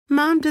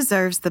Mom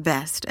deserves the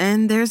best,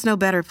 and there's no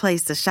better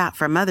place to shop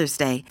for Mother's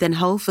Day than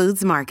Whole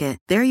Foods Market.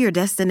 They're your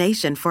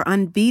destination for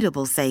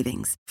unbeatable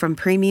savings, from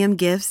premium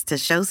gifts to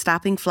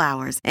show-stopping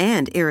flowers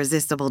and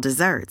irresistible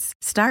desserts.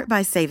 Start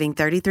by saving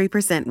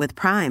 33% with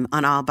Prime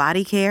on all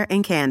body care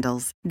and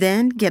candles.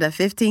 Then get a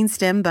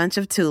 15-stem bunch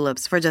of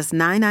tulips for just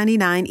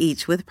 $9.99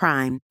 each with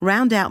Prime.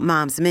 Round out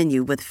Mom's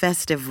menu with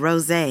festive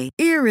rosé,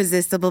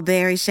 irresistible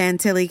berry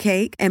chantilly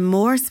cake, and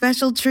more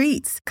special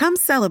treats. Come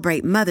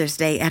celebrate Mother's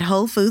Day at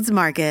Whole Foods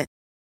Market.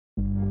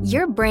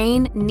 Your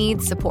brain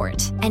needs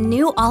support, and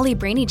new Ollie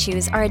Brainy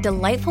Chews are a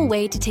delightful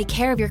way to take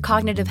care of your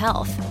cognitive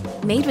health.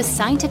 Made with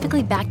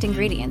scientifically backed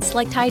ingredients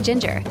like Thai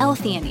ginger,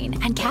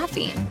 L-theanine, and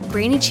caffeine,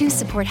 Brainy Chews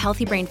support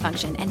healthy brain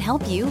function and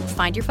help you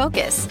find your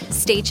focus,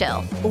 stay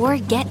chill, or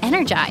get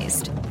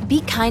energized.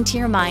 Be kind to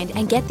your mind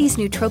and get these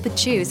nootropic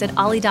chews at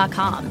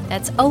ollie.com.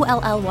 That's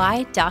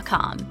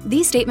OLLY.com.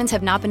 These statements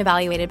have not been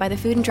evaluated by the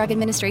Food and Drug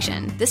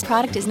Administration. This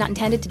product is not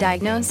intended to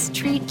diagnose,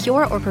 treat,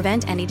 cure, or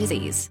prevent any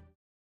disease.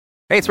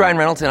 Hey, it's Ryan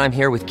Reynolds, and I'm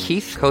here with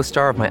Keith,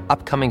 co-star of my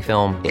upcoming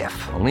film,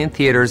 If, only in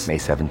theaters May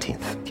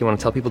 17th. Do you want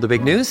to tell people the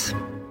big news?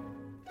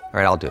 All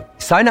right, I'll do it.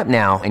 Sign up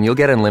now and you'll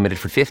get unlimited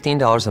for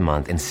 $15 a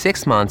month and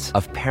 6 months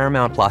of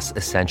Paramount Plus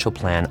Essential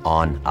Plan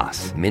on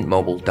us.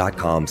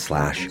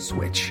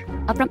 MintMobile.com/switch.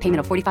 Upfront payment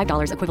of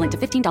 $45 equivalent to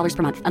 $15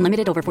 per month.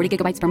 Unlimited over 40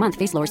 gigabytes per month.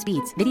 Face lower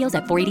speeds. Videos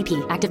at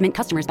 480p. Active Mint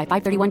customers by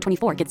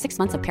 531.24 get 6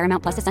 months of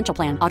Paramount Plus Essential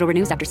Plan. Auto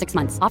renews after 6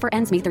 months. Offer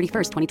ends May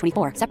 31st,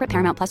 2024. Separate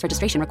Paramount Plus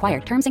registration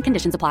required. Terms and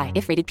conditions apply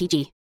if rated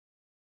PG.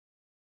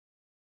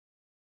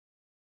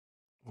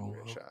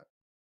 Great shot.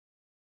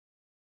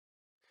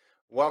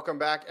 Welcome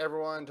back,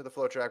 everyone, to the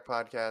FloTrack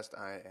podcast.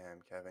 I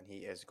am Kevin.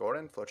 He is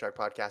Gordon.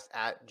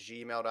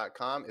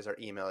 FloTrackPodcast@gmail.com is our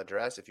email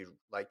address if you'd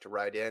like to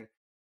write in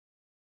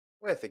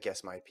with a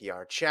Guess My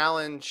PR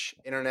challenge,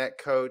 internet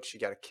coach, you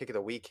got a Kick of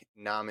the Week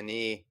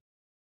nominee.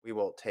 We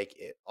will take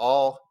it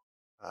all.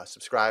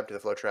 Subscribe to the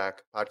FloTrack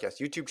podcast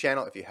YouTube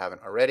channel if you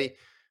haven't already,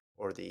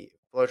 or the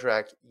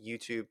FloTrack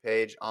YouTube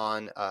page.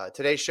 On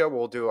today's show,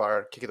 we'll do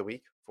our Kick of the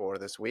Week for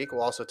this week.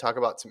 We'll also talk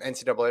about some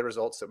NCAA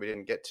results that we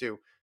didn't get to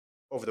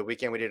over the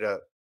weekend. We did a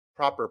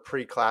proper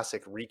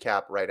pre-classic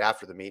recap right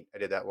after the meet. I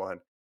did that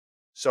one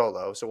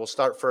solo. So we'll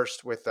start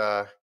first with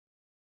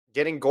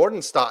getting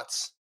Gordon's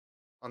thoughts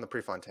on the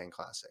Prefontaine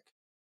Classic.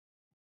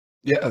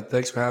 Yeah,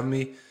 thanks for having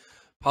me.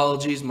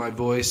 Apologies, my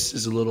voice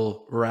is a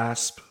little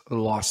rasp. I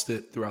lost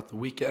it throughout the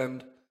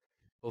weekend.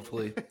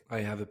 Hopefully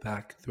I have it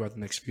back throughout the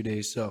next few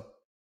days. So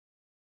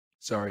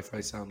sorry if I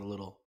sound a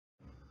little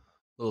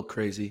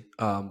crazy.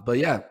 But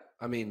yeah,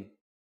 I mean,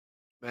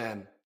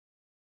 man,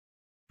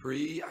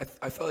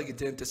 I felt like it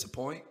didn't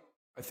disappoint.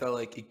 I felt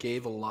like it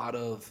gave a lot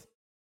of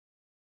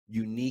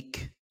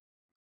unique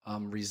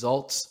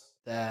results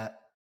that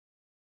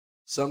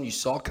some you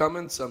saw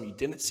coming, some you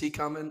didn't see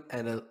coming.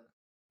 And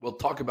we'll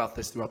talk about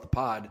this throughout the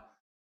pod,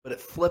 but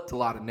it flipped a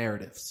lot of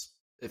narratives.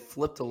 It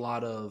flipped a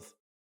lot of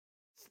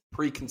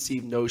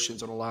preconceived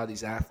notions on a lot of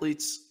these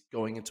athletes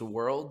going into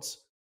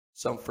worlds,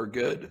 some for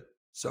good,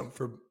 some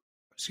for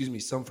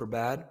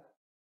bad.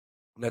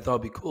 And I thought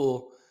it'd be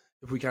cool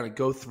if we kind of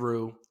go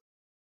through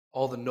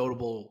all the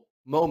notable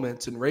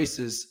moments and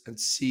races and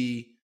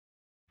see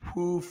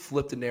who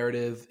flipped the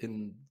narrative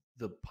in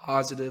the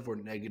positive or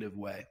negative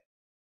way.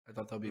 I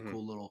thought that'd be a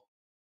cool little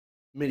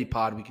mini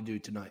pod we could do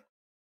tonight.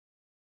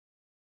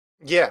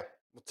 Yeah,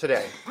 well,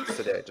 today.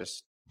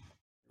 Just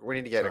we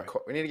need to get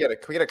can we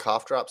get a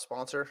cough drop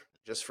sponsor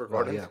just for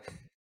Gordon? Yeah.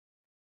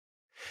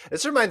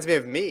 This reminds me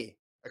of me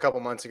a couple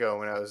months ago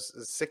when I was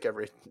sick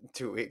every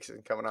 2 weeks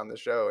and coming on the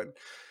show and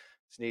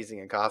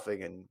sneezing and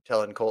coughing and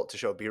telling Colt to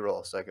show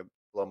B-roll so I could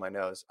blow my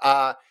nose.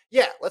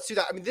 Yeah, let's do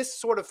that. I mean, this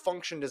sort of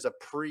functioned as a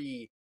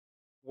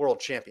pre-world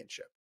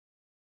championship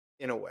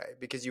in a way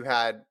because you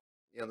had,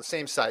 the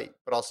same site,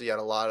 but also you had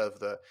a lot of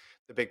the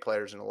big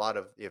players in a lot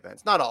of the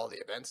events. Not all the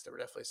events. There were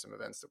definitely some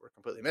events that were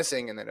completely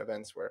missing and then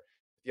events where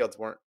fields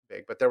weren't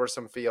big, but there were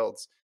some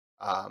fields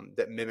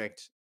that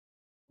mimicked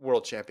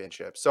world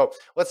championships. So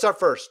let's start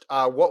first.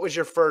 What was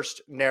your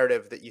first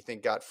narrative that you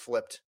think got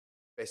flipped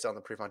based on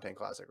the Prefontaine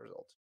Classic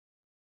results?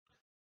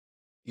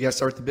 You got to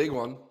start with the big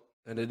one,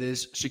 and it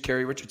is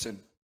Sha'Carri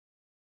Richardson.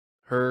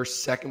 Her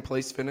second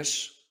place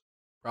finish,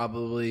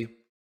 probably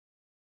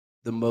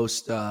the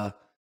most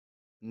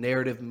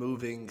narrative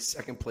moving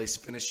second place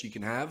finish you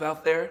can have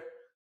out there.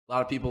 A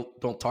lot of people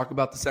don't talk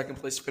about the second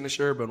place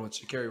finisher, but with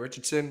Sha'Carri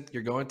Richardson,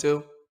 you're going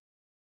to.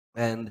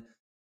 And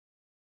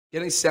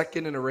getting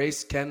second in a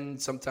race can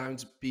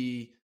sometimes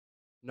be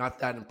not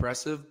that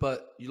impressive,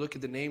 but you look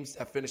at the names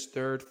that finished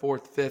third,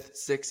 fourth, fifth,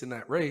 sixth in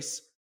that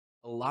race,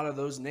 a lot of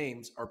those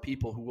names are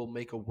people who will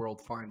make a world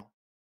final.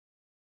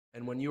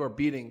 And when you are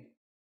beating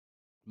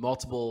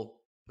multiple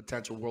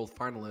potential world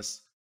finalists,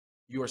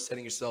 you are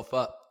setting yourself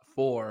up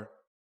for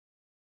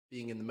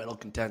being in the medal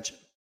contention.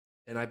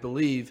 And I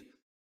believe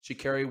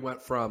Sha'Carri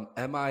went from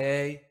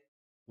MIA,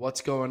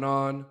 what's going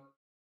on,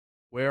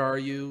 where are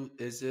you,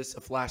 is this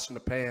a flash in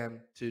the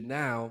pan, to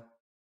now,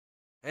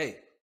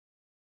 hey,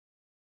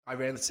 I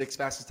ran the sixth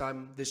fastest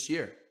time this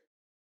year.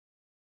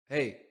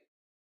 Hey,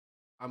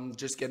 I'm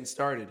just getting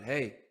started.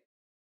 Hey,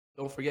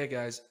 don't forget,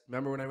 guys.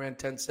 Remember when I ran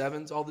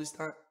 10.7s all this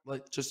time,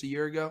 like just a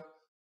year ago?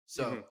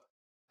 So Mhm.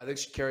 I think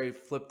Sha'Carri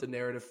flipped the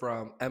narrative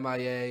from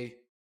MIA,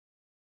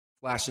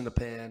 flash in the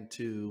pan,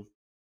 to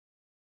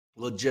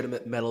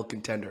legitimate medal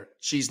contender.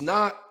 She's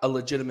not a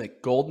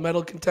legitimate gold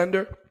medal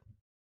contender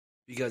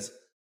because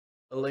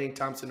Elaine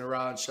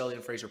Thompson-Herah and Shelley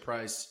and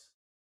Fraser-Price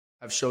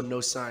have shown no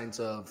signs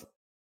of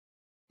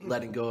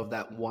letting go of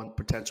that one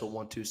potential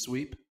 1-2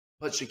 sweep.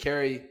 But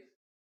Sha'Carri,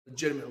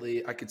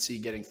 legitimately, I could see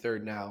getting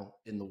third now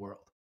in the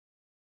world.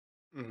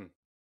 Mhm.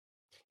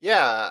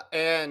 Yeah,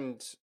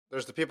 and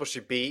there's the people she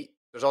beat.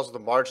 There's also the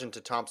margin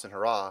to Thompson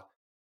Hurrah.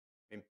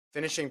 I mean,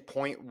 finishing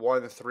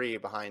 0.13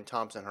 behind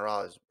Thompson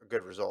Hurrah is a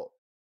good result.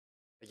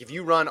 Like if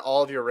you run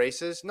all of your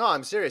races, no,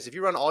 I'm serious. If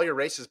you run all your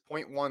races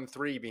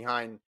 0.13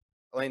 behind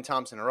Elaine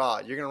Thompson Hurrah,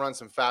 you're going to run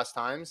some fast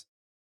times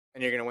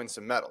and you're going to win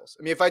some medals.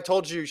 I mean, if I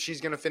told you she's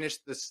going to finish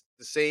the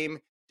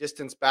same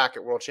distance back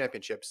at World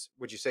Championships,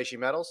 would you say she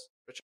medals,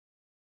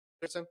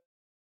 Richardson?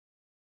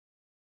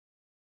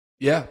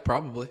 Yeah,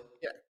 probably.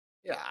 Yeah.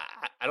 Yeah.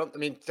 I don't, I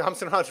mean,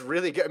 Thompson Hurrah's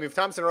really good. I mean, if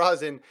Thompson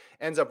Hurrah's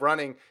ends up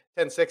running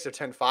 10.6 or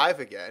 10.5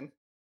 again,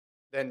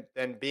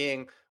 then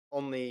being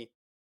only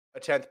a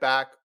 10th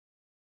back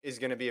is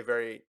going to be a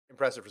very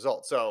impressive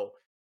result. So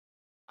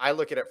I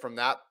look at it from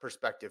that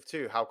perspective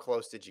too. How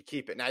close did you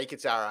keep it? Now you could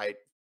say, all right,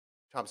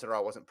 Thompson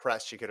Hurrah wasn't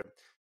pressed. She could have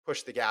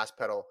pushed the gas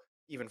pedal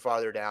even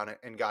farther down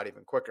and got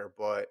even quicker.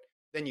 But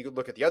then you could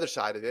look at the other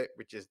side of it,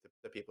 which is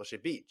the people she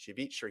beat. She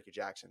beat Sherika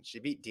Jackson. She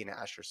beat Dina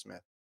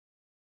Asher-Smith,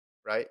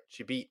 right?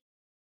 She beat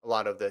a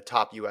lot of the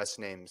top U.S.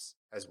 names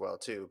as well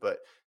too. But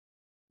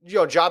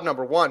job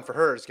number one for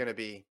her is going to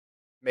be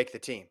make the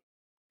team.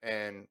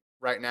 And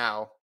right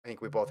now, I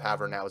think we both have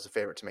her now as a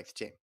favorite to make the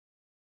team.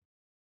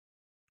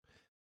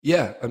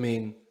 Yeah, I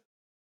mean,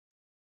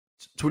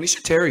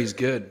 Tanisha Terry's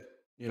good,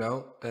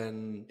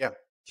 and Yeah.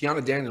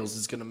 Tiana Daniels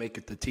is going to make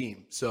it the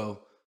team.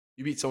 So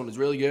you beat someone who's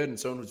really good and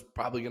someone who's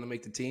probably going to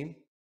make the team.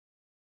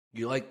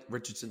 You like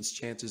Richardson's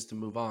chances to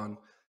move on.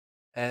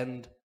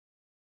 And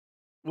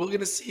we're going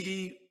to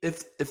see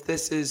if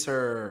this is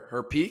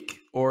her peak,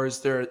 or is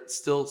there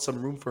still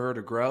some room for her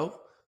to grow?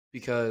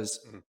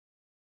 Because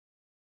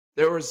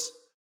there was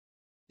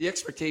the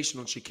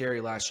expectation on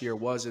Sha'Carri last year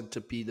wasn't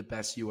to be the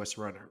best U.S.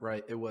 runner,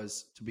 right? It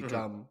was to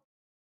become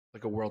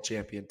like a world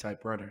champion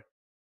type runner.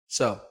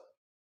 So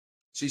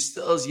she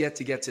still has yet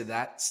to get to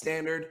that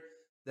standard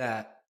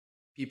that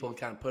people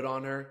kind of put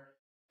on her,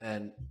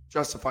 and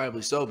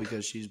justifiably so,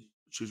 because she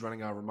was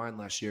running out of her mind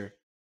last year.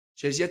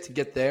 She has yet to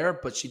get there,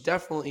 but she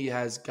definitely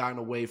has gotten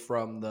away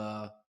from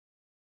the,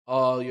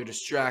 oh, you're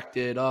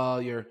distracted, oh,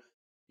 you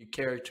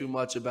care too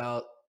much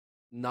about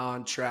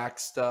non-track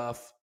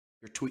stuff,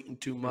 you're tweeting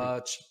too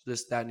much,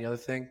 this, that, and the other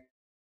thing.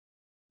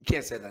 You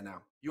can't say that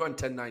now. You run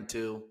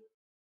 10.92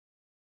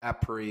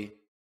 at Paris,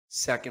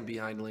 second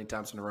behind Elaine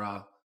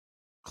Thompson-Herah.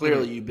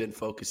 Clearly, you've been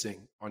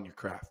focusing on your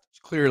craft.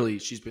 Clearly,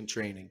 she's been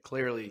training.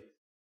 Clearly,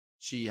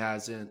 she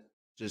hasn't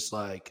just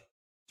like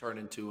turned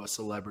into a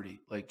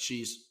celebrity. Like,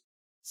 she's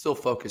still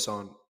focused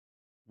on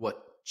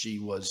what she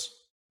was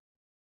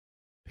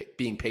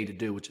being paid to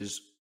do, which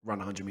is run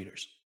 100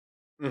 meters.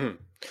 Mm-hmm.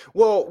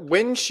 Well,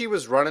 when she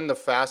was running the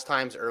fast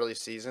times early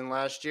season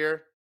last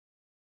year,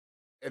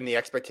 and the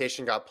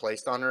expectation got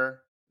placed on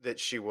her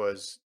that she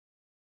was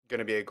going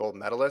to be a gold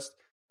medalist,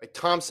 like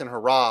Thompson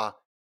Hurrah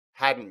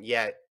hadn't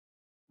yet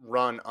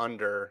run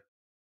under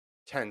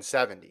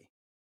 1070.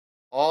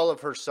 All of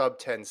her sub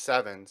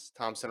 10.7s,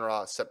 Thompson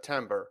Hurrah,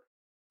 September,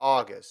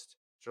 August,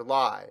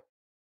 July,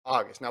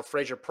 August. Now,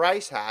 Fraser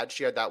Price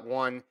she had that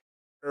one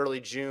early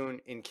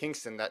June in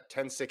Kingston, that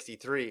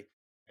 1063,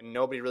 and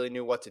nobody really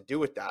knew what to do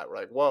with that. We're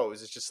like, whoa,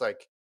 is this just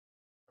like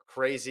a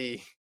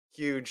crazy,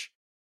 huge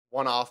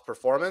one-off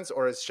performance,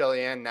 or is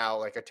Shelly Ann now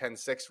like a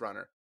 10.6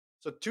 runner?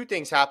 So two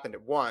things happened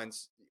at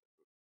once.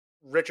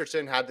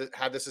 Richardson had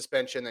the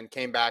suspension, then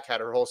came back, had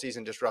her whole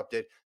season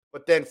disrupted.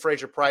 But then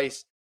Fraser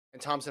Price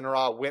and Thompson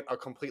Hurrah went a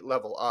complete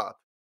level up.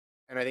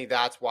 And I think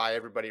that's why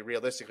everybody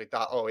realistically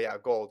thought, oh yeah,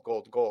 gold,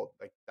 gold, gold.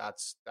 Like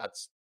that's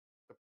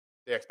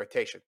the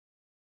expectation.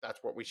 That's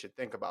what we should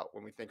think about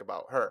when we think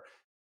about her.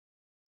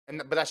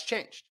 But that's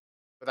changed.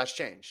 But that's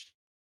changed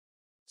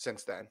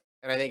since then.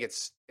 And I think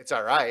it's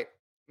all right.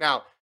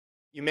 Now,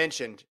 you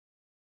mentioned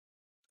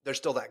there's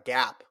still that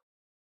gap,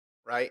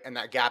 right? And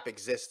that gap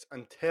exists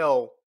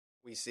until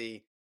we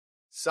see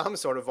some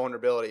sort of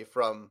vulnerability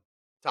from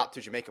top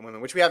two Jamaican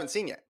women, which we haven't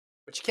seen yet.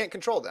 But you can't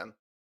control them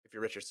if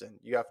you're Richardson.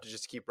 You have to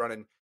just keep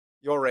running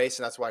your race,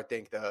 and that's why I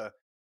think the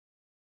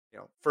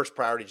first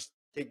priority just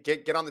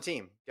get on the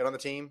team. Get on the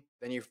team.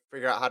 Then you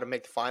figure out how to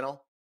make the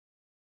final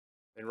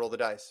and roll the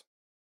dice.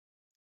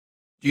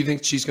 Do you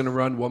think she's going to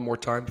run one more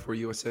time for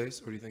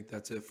USA's, or do you think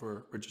that's it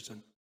for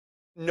Richardson?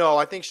 No,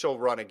 I think she'll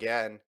run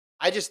again.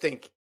 I just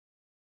think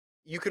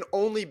you can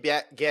only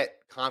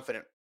get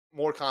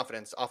more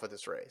confidence off of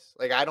this race.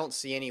 Like, I don't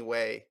see any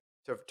way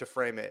to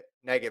frame it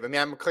negative. I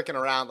mean, I'm clicking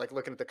around, like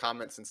looking at the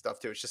comments and stuff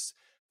too. It's just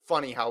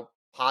funny how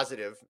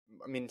positive.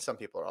 I mean, some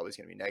people are always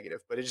going to be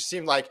negative, but it just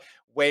seemed like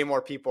way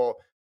more people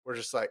were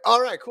just like,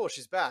 all right, cool,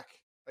 she's back.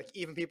 Like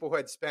even people who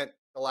had spent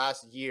the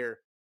last year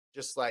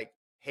just like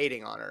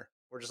hating on her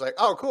were just like,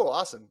 oh, cool,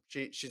 awesome,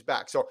 she's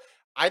back. So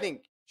I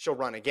think she'll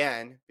run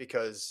again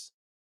because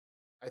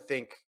I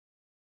think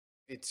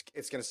it's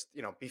going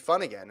to be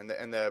fun again,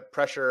 and the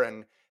pressure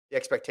and the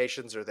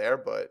expectations are there.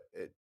 But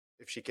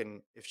if she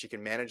can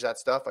manage that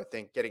stuff, I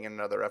think getting in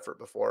another effort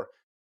before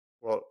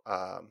world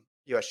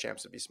U.S.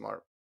 champs would be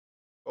smart.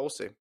 But we'll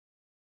see. Do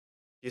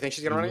you think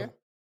she's going to run again?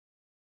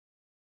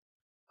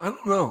 I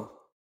don't know.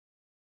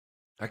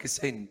 I could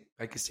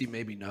see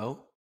maybe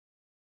no.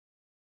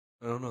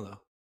 I don't know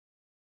though.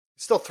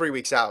 It's still 3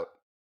 weeks out.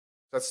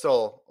 That's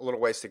still a little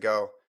ways to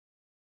go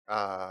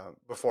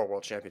before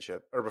World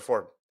Championship, or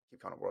before, keep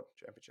calling it World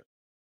Championship,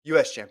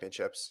 U.S.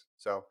 Championships.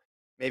 So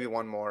maybe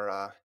one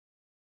more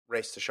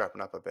race to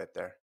sharpen up a bit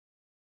there.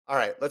 All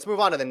right, let's move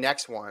on to the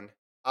next one.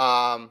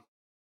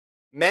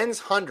 Men's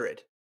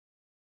 100.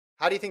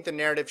 How do you think the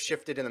narrative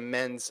shifted in the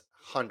men's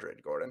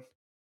 100, Gordon?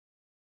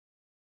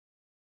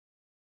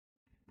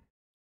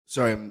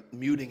 Sorry, I'm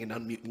muting and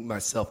unmuting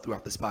myself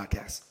throughout this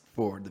podcast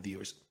for the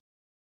viewers.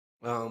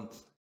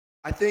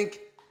 I think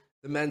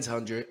the men's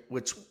 100,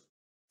 which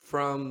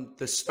from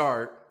the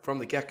start, from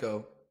the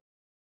get-go,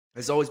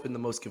 has always been the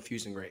most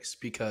confusing race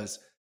because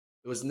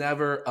it was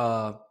never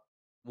a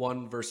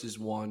 1 versus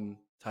 1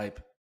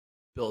 type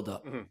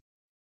build-up. Mm-hmm.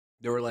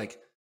 There were like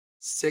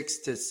 6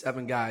 to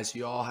 7 guys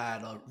who all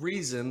had a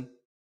reason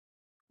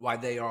why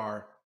they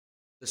are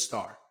the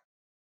star.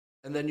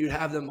 And then you'd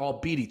have them all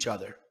beat each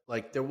other.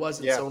 Like there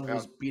wasn't someone who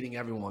was beating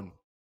everyone.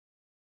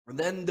 And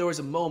then there was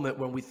a moment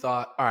when we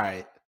thought, all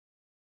right,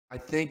 I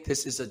think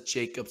this is a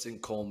Jacobs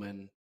and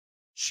Coleman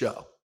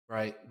show,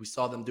 right? We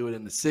saw them do it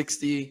in the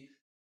 60.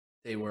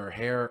 They were a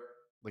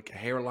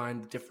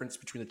hairline difference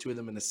between the two of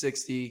them in the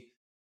 60.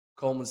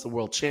 Coleman's the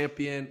world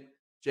champion.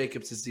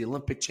 Jacobs is the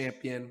Olympic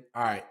champion.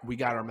 All right, we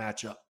got our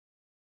matchup.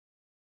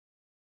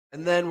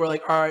 And then we're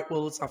like, all right,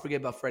 well, let's not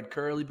forget about Fred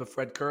Curley. But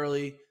Fred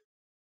Curley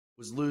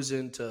was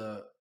losing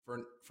to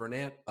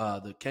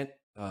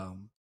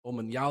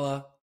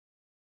Omanyala.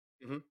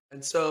 Mm-hmm.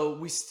 And so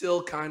we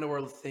still kind of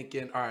were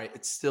thinking, all right,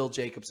 it's still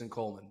Jacobs and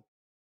Coleman.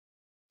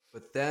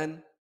 But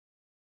then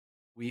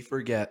we don't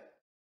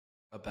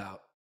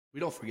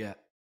forget,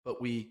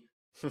 but we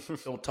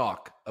don't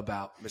talk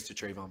about Mr.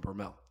 Trayvon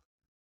Bromell.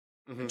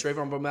 Mm-hmm.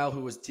 Trayvon Bromell,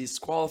 who was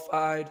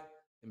disqualified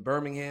in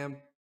Birmingham,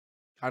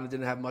 kind of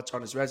didn't have much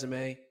on his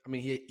resume. I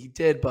mean, he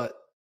did, but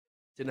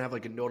didn't have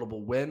like a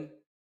notable win.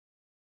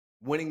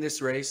 Winning this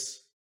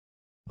race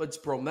puts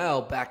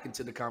Bromell back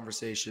into the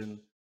conversation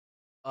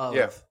of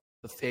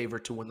the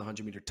favorite to win the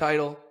 100-meter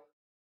title.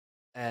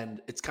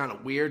 And it's kind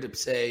of weird to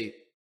say,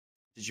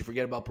 did you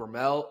forget about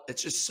Bromell?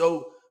 It's just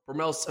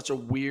Bromel's such a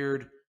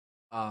weird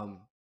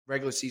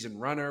regular season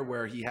runner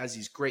where he has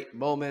these great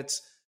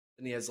moments,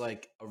 and he has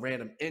like a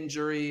random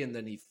injury, and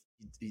then he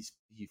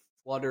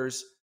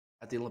flutters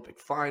at the Olympic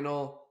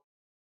final.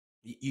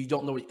 You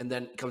don't know, and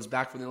then comes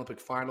back from the Olympic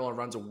final and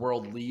runs a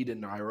world lead in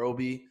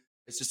Nairobi.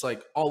 It's just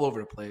like all over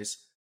the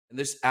place. And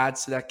this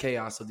adds to that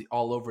chaos of the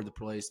all over the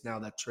place now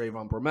that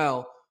Trayvon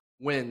Bromell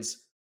wins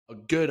a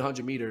good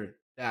 100-meter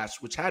dash,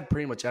 which had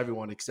pretty much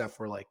everyone except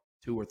for like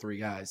 2 or 3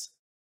 guys.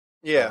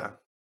 Yeah.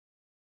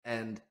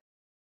 And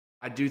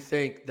I do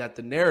think that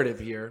the narrative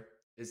here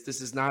is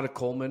this is not a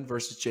Coleman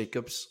versus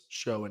Jacobs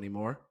show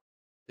anymore.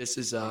 This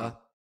is a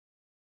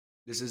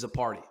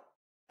party.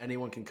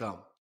 Anyone can come.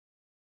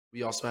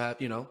 We also have,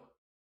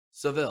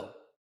 Seville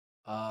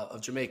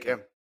of Jamaica. Yeah.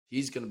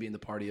 He's going to be in the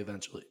party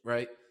eventually,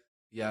 right?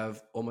 You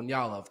have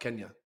Omanyala of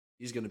Kenya.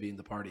 He's going to be in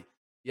the party.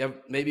 You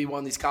have maybe one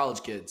of these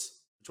college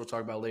kids, which we'll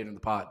talk about later in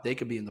the pod. They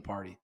could be in the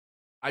party.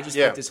 I just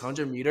think this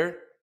 100-meter,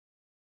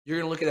 you're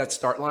going to look at that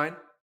start line.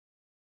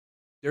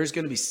 There's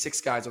going to be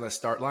 6 guys on that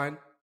start line,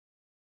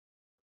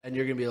 and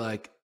you're going to be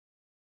like,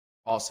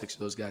 all 6 of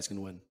those guys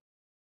can win.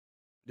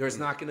 There's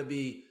not going to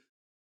be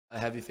a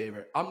heavy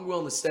favorite. I'm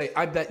willing to say,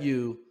 I bet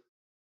you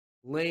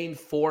lane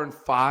 4 and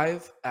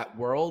 5 at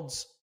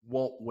Worlds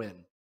won't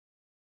win.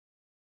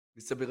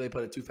 We typically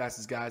put the 2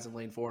 fastest guys in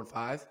lane 4 and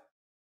 5.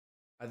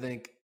 I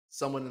think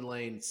someone in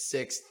lane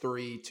 6,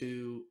 3,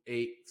 2,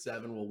 8,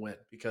 7 will win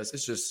because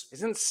it's just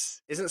isn't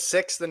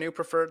 6 the new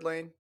preferred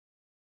lane?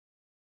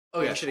 Oh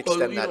yeah, you should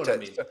extend that to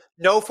mean.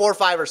 No 4,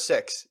 5, or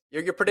 6.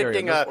 You're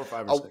predicting no 4,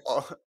 5, or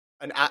 6.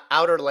 An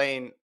outer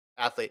lane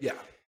athlete. Yeah,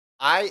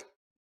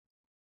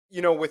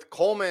 with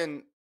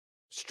Coleman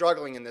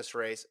struggling in this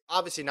race,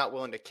 obviously not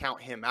willing to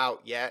count him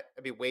out yet.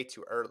 It'd be way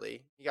too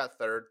early. He got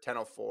third,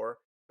 10:04.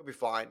 He'll be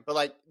fine. But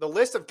like the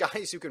list of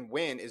guys who can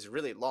win is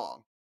really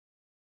long,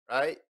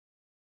 right?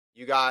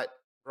 You got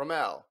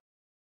Bromell,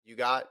 you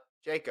got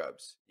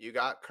Jacobs, you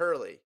got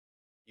Curley,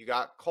 you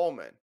got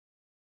Coleman,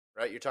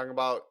 right? You're talking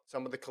about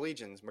some of the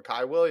collegians,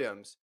 Makai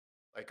Williams.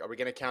 Like, are we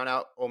going to count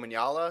out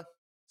Omanyala?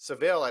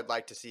 Seville, I'd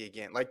like to see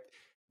again. Like,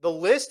 the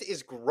list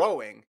is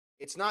growing.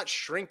 It's not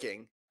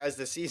shrinking as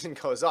the season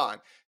goes on.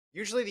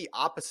 Usually the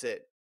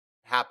opposite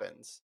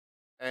happens,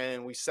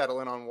 and we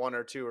settle in on 1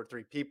 or 2 or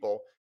 3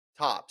 people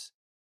tops.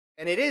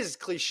 And it is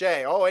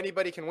cliche. Oh,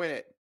 anybody can win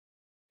it.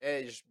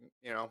 Just,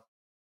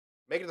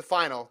 make it to the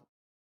final,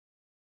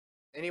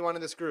 anyone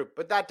in this group,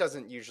 but that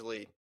doesn't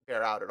usually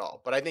bear out at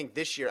all. But I think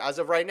this year, as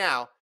of right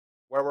now,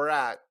 where we're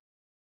at,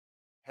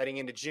 heading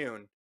into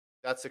June,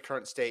 that's the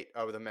current state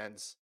of the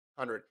men's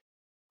 100.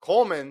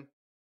 Coleman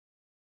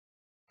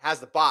has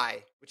the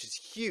bye, which is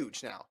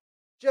huge now.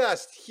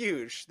 Just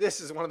huge.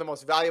 This is one of the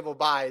most valuable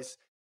buys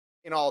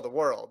in all the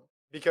world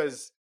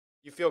because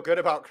you feel good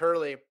about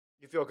Curley.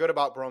 You feel good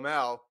about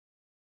Bromell.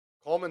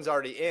 Coleman's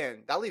already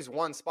in. That leaves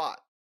one spot.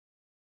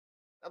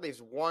 That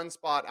leaves one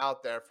spot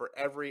out there for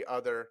every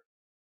other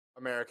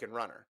American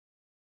runner.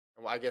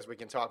 And I guess we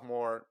can talk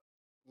more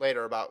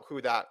later about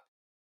who that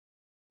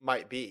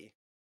might be.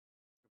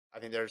 I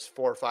think there's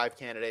 4 or 5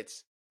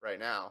 candidates right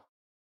now.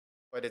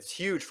 But it's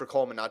huge for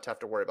Coleman not to have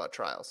to worry about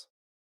trials.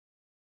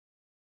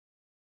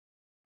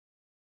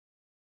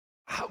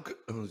 How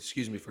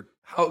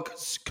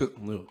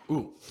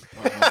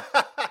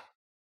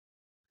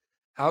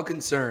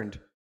concerned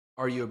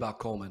are you about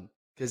Coleman?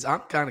 Because I'm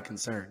kind of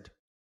concerned.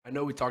 I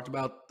know we talked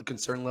about the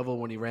concern level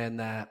when he ran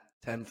that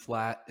 10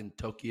 flat in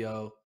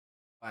Tokyo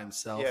by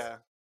himself. Yeah.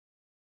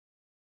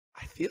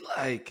 I feel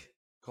like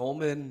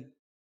Coleman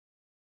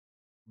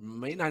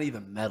may not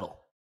even medal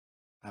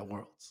at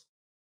Worlds.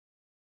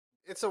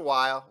 It's a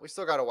while. We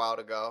still got a while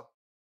to go.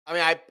 I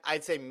mean,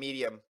 I'd say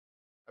medium.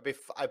 I'd be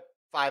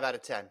 5 out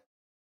of 10.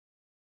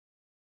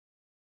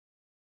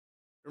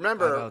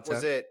 Remember,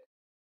 was it?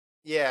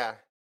 Yeah.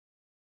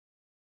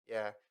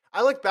 Yeah.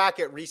 I look back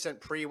at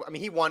recent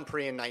he won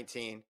pre in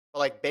 19, but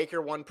like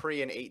Baker won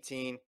pre in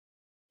 18.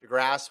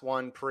 DeGrasse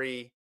won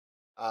pre,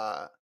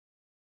 I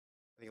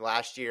think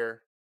last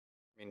year.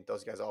 I mean,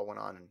 those guys all went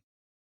on and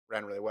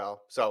ran really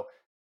well. So,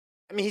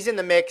 I mean, he's in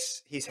the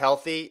mix. He's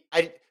healthy.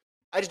 I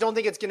just don't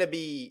think it's going to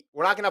be –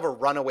 we're not going to have a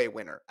runaway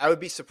winner. I would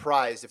be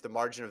surprised if the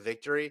margin of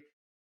victory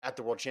at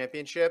the World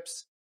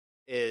Championships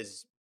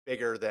is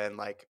bigger than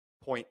like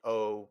 0.04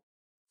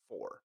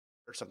 or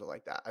something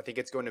like that. I think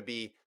it's going to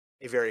be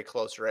a very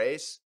close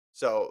race.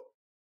 So,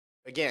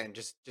 again,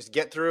 just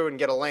get through and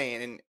get a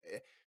lane. And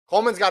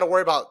Coleman's got to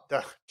worry about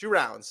the 2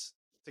 rounds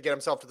to get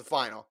himself to the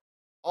final.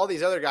 All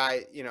these other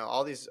guys,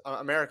 all these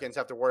Americans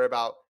have to worry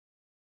about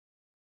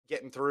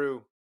getting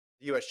through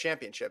the U.S.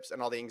 Championships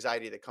and all the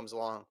anxiety that comes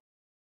along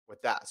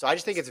with that. So I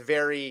just think it's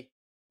very,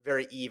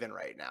 very even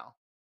right now.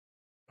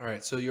 All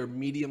right. So you're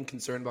medium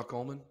concerned about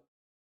Coleman?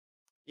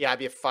 Yeah, I'd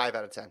be a 5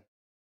 out of 10.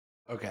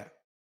 Okay.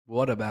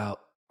 What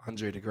about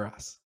Andre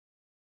DeGrasse?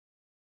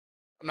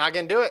 I'm not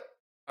going to do it.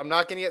 I'm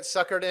not going to get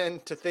suckered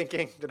into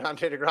thinking that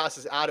Andre DeGrasse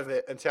is out of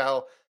it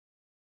until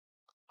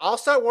I'll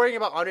start worrying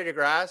about Andre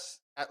DeGrasse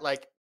at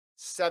like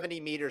 70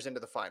 meters into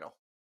the final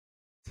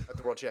at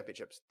the World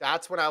Championships.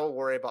 That's when I will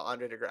worry about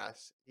Andre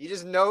DeGrasse. He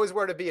just knows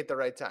where to be at the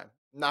right time.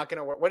 Not going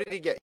to work. What did he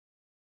get?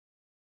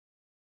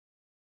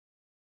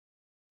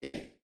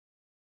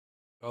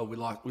 Oh, we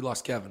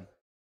lost Kevin.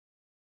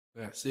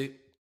 Yeah, see?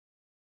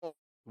 The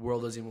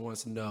world doesn't even want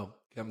us to know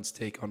Kevin's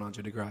take on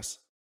Andre DeGrasse.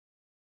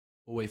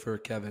 We'll wait for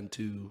Kevin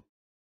to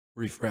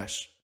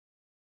refresh.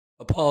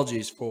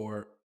 Apologies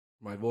for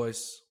my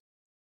voice.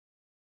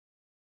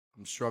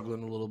 I'm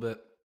struggling a little bit.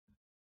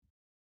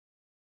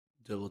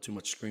 Did a little too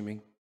much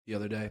screaming the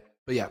other day.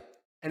 But yeah,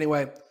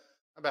 anyway.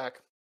 I'm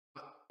back.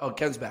 Oh,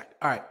 Ken's back.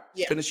 All right.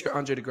 Yeah. Finish your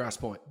Andre DeGrasse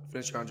point.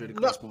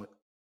 Point.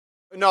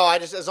 No,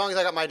 as long as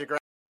I got my DeGrasse.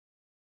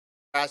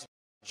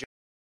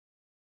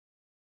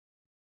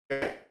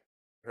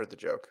 Heard the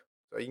joke.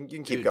 So you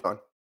can keep going.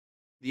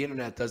 The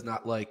internet does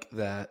not like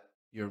that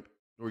your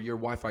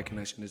Wi-Fi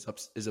connection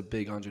is a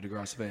big Andre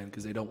DeGrasse fan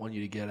because they don't want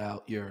you to get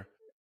out your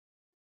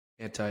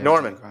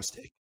anti-Andre DeGrasse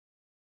take.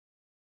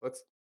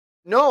 It's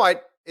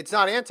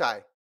not anti.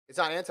 It's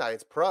not anti.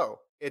 It's pro.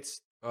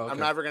 I'm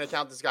never going to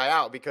count this guy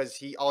out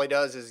because all he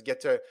does is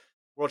get to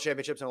World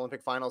Championships and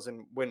Olympic finals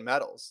and win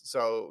medals.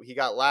 So he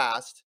got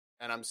last,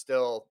 and I'm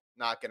still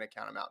not going to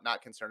count him out.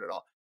 Not concerned at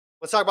all.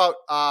 Let's talk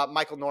about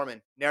Michael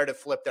Norman. Narrative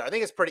flip there. I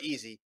think it's pretty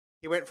easy.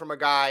 He went from a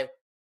guy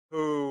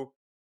who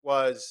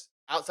was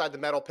outside the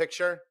medal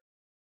picture,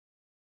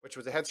 which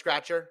was a head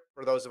scratcher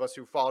for those of us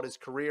who followed his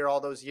career all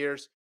those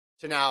years,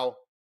 to now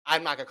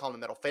I'm not going to call him a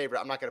medal favorite.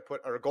 I'm not going to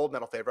or a gold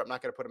medal favorite. I'm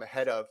not going to put him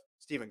ahead of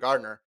Stephen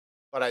Gardner,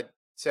 but I'd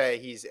say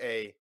he's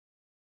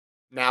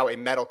now a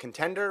medal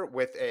contender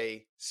with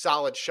a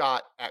solid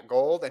shot at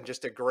gold and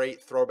just a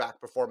great throwback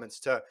performance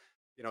to,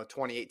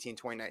 2018,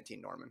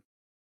 2019 Norman.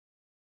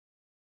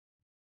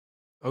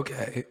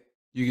 Okay.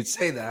 You could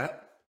say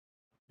that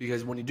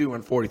because when you do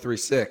run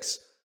 43.6,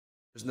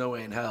 there's no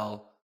way in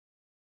hell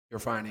you're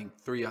finding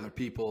 3 other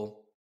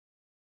people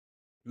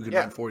who can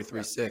run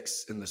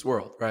 43.6 in this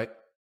world, right?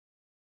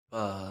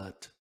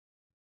 But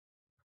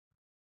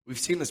we've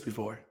seen this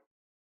before.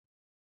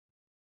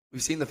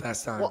 We've seen the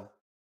fast time. Well,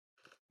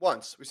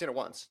 once. We've seen it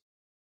once.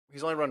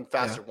 He's only run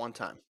faster one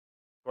time,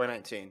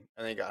 2019, and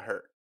then he got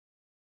hurt.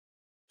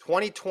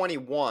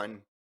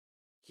 2021,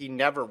 he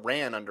never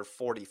ran under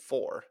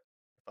 44,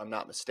 if I'm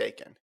not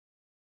mistaken.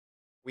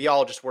 We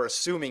all just were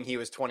assuming he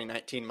was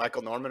 2019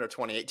 Michael Norman or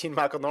 2018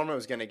 Michael Norman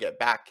was going to get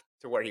back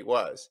to where he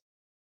was.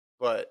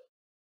 But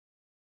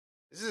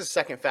this is his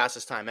second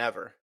fastest time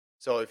ever.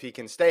 So if he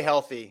can stay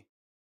healthy,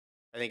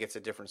 I think it's a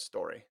different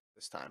story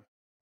this time.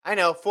 I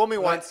know, fool me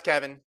once,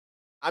 Kevin.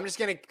 I'm just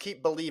going to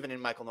keep believing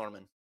in Michael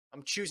Norman.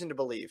 I'm choosing to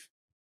believe.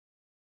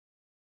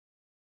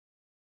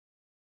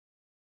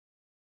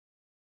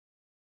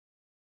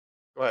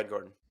 Go ahead,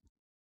 Gordon.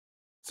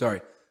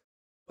 Sorry.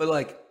 But,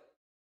 like,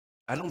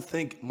 I don't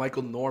think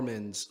Michael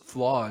Norman's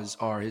flaws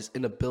are his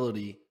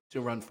inability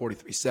to run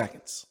 43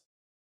 seconds.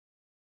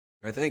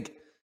 I think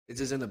it's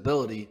his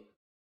inability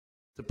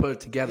to put it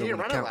together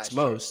when it counts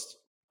most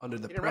under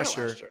the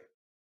pressure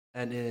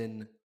and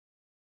in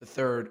the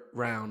third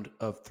round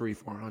of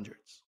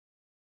 3/400s.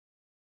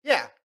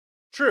 Yeah,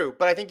 true.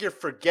 But I think you're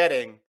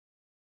forgetting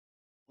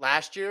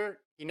last year,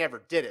 he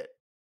never did it.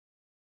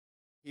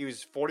 He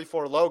was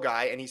 44 low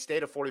guy, and he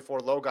stayed a 44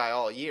 low guy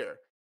all year.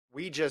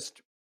 We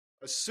just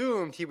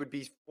assumed he would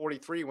be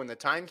 43 when the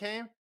time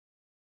came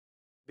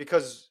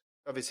because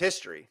of his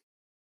history.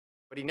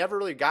 But he never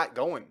really got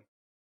going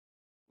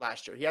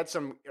last year. He had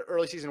some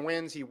early season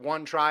wins. He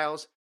won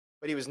trials,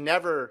 but he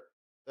never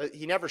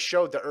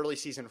showed the early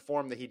season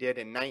form that he did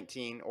in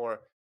 19 or,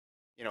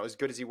 as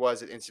good as he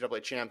was at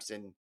NCAA champs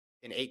in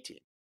 18.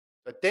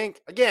 But think,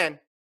 again,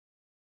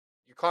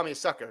 you call me a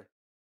sucker.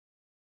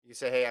 You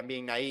say, hey, I'm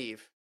being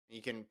naive. And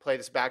you can play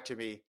this back to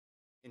me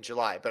in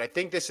July. But I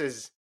think this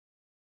is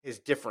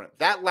different.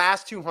 That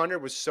last 200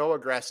 was so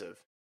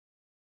aggressive.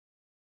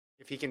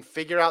 If he can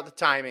figure out the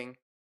timing,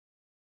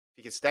 if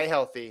he can stay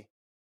healthy,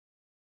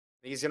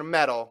 I think he's going to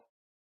medal.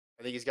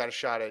 I think he's got a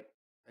shot at.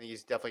 I think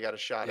he's definitely got a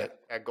shot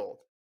at gold.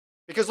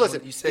 Because listen,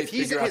 when you say if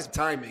he's figure out the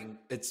timing,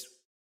 it's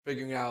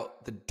figuring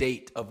out the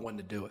date of when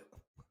to do it.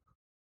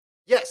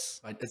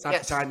 Yes, it's not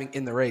the timing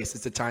in the race;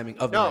 it's the timing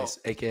of the race,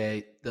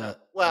 aka the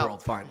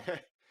world final.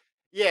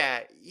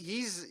 Yeah,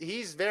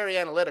 he's very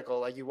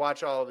analytical. Like you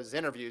watch all of his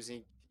interviews,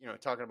 and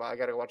talking about I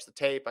got to watch the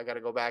tape, I got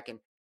to go back, and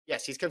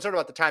yes, he's concerned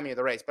about the timing of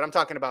the race. But I'm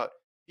talking about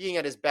being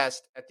at his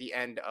best at the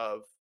end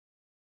of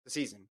the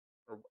season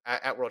or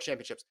at World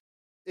Championships.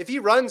 If he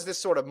runs this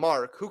sort of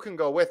mark, who can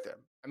go with him?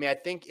 I mean, I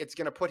think it's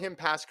going to put him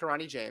past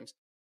Karani James.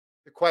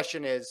 The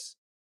question is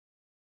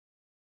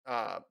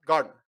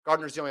Gardner.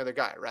 Gardner's the only other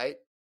guy, right?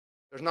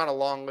 There's not a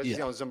long list.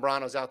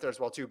 Zambrano's out there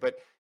as well too, but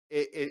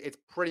it's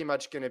pretty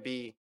much going to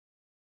be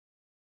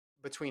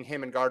between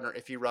him and Gardner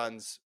if he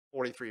runs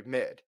 43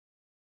 mid.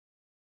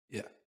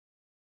 Yeah.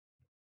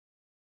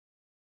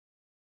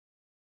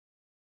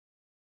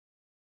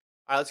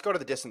 All right, let's go to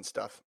the distance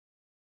stuff.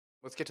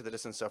 Let's get to the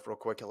distance stuff real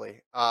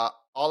quickly.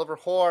 Oliver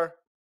Hoare.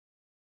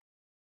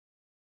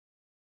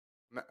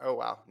 Oh,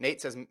 wow. Nate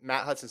says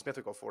Matt Hudson-Smith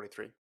will go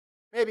 43.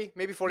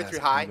 Maybe 43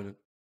 high.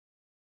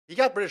 He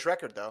got British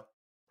record, though.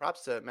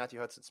 Props to Matthew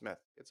Hudson-Smith.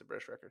 It's a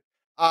British record.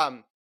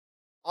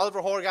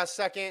 Oliver Hoare got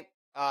second.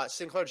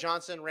 Sinclair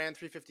Johnson ran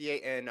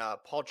 3:58, and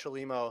Paul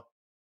Chelimo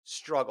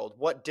struggled.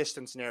 What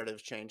distance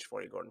narratives changed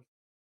for you, Gordon?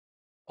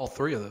 All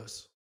three of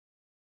those.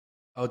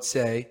 I would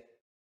say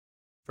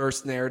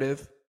first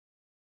narrative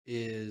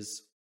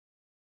is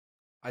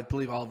I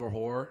believe Oliver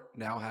Hoare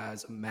now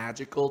has a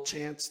magical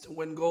chance to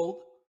win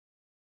gold.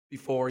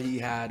 Before he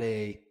had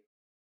the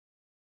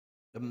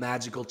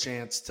magical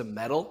chance to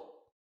medal.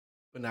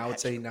 But now I would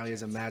say now he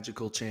has a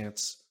magical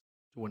chance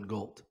to win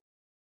gold,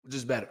 which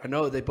is better. I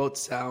know they both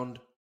sound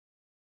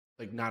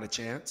like not a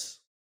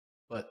chance,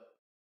 but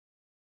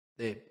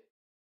it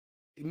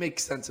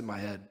makes sense in my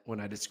head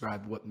when I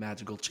describe what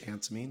magical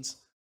chance means.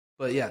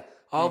 But yeah,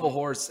 Oliver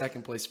Hoare's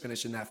second place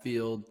finish in that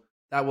field,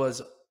 that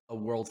was a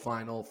world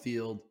final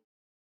field.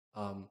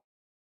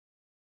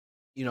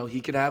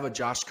 He could have a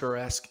Josh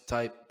Kerr-esque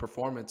type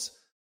performance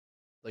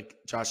like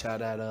Josh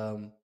had at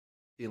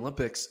the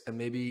Olympics and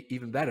maybe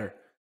even better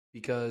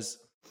because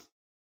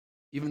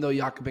even though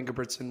Jakob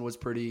Ingebrigtsen was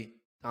pretty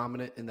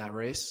dominant in that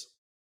race,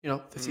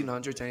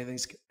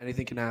 1500s,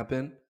 anything can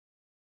happen.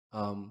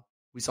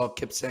 We saw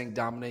Kip Sang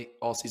dominate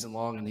all season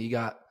long and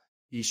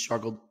he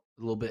struggled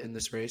a little bit in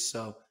this race.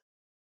 So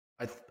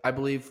I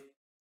believe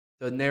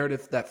the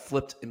narrative that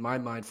flipped in my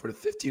mind for the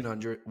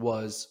 1500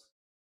 was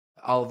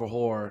Oliver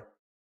Hoare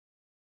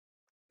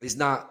is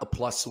not a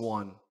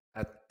 +1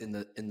 in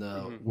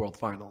the world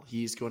final.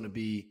 He's going to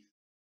be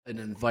an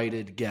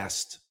invited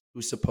guest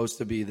who's supposed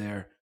to be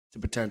there to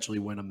potentially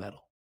win a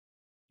medal.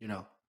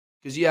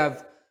 Because you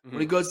have when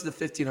he goes to the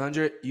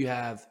 1500, you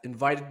have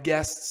invited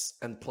guests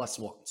and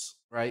 +1s,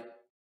 right?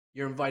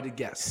 Your invited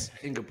guests: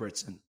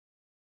 Ingebrigtsen,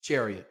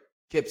 Chariot,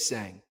 Kip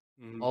Sang,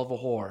 Oliver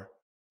Hoare,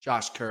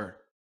 Josh Kerr.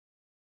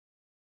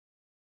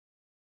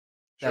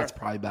 That's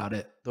probably about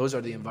it. Those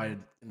are the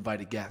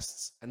invited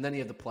guests. And then you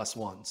have the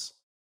 +1s.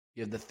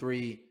 You have the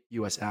 3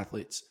 U.S.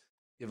 athletes.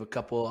 You have a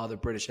couple other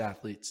British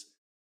athletes.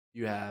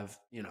 You have,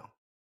 Will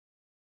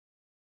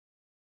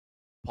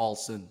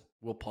Paulson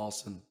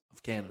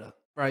of Canada,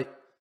 right?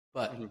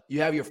 But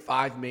you have your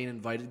 5 main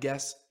invited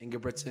guests: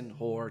 Ingebrigtsen,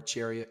 Hoare,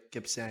 Chariot,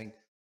 Kip Sang,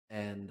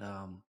 and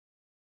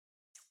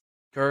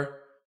Kerr.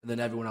 And then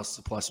everyone else is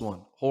a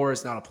 +1. Hoare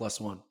is not a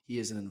 +1. He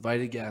is an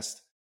invited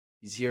guest.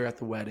 He's here at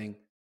the wedding.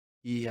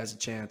 He has a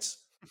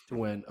chance to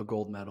win a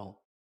gold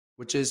medal,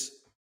 which is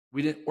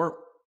we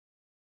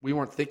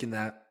weren't thinking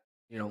that,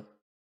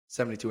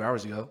 72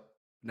 hours ago.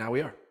 Now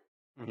we are.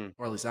 Mm-hmm.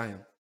 Or at least I am.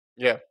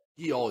 Yeah.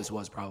 He always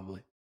was,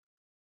 probably.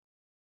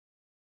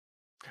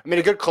 I mean,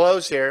 a good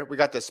close here. We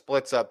got the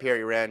splits up here.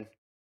 He ran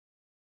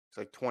it's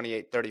like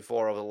 28-34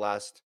 over the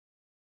last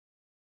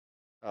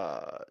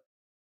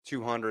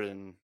 200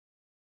 and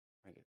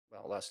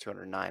last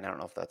 209. I don't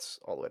know if that's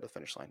all the way to the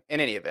finish line. In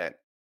any event,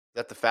 is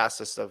that the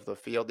fastest of the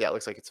field? Yeah, it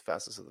looks like it's the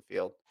fastest of the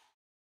field.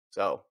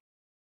 So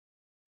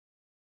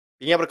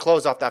being able to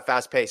close off that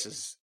fast pace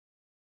is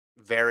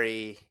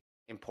very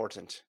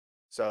important.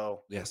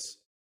 So Yes.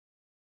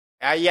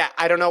 yeah,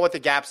 I don't know what the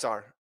gaps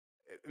are.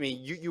 I mean,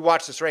 you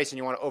watch this race and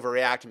you want to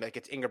overreact and be like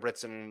it's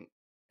Ingebrigtsen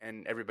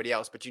and everybody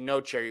else, but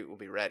Cherry will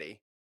be ready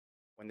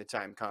when the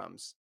time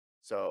comes.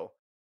 So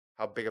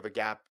how big of a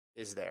gap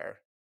is there?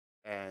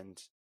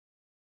 And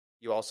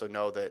you also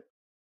know that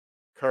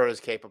Kerr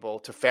is capable.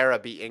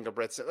 Tefera beat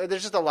Ingebrigtsen.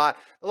 There's just a lot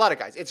of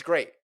guys. It's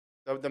great.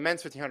 The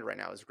men's 1500 right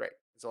now is great.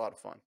 It's a lot of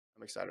fun.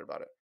 I'm excited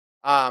about it.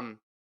 All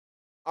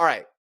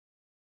right.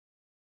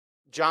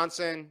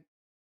 Johnson,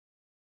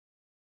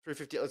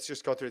 350. Let's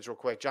just go through this real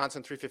quick.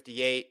 Johnson,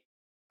 358.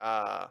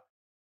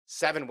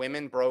 7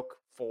 women broke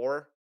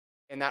 4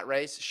 in that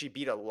race. She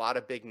beat a lot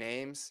of big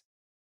names.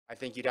 I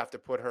think you'd have to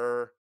put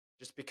her,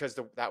 just because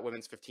that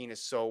women's 15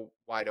 is so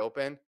wide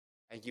open,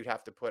 I think you'd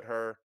have to put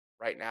her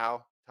right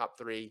now, top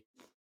 3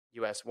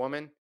 U.S.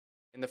 woman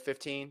in the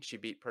 15. She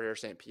beat Perrier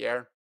St.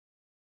 Pierre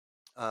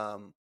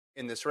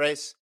in this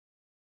race.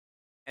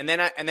 And then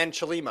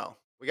Chelimo.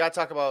 We got to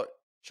talk about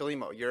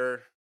Chelimo.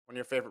 You're one of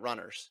your favorite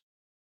runners.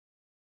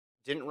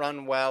 Didn't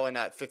run well in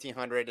that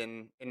 1500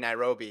 in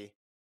Nairobi.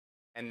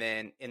 And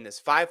then in this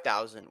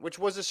 5,000, which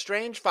was a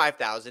strange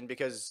 5,000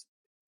 because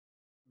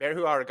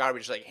Berhu Aragari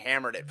just like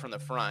hammered it from the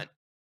front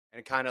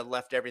and kind of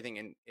left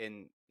everything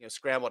in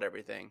scrambled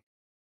everything.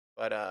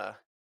 But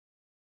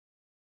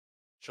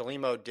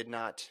Chelimo did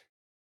not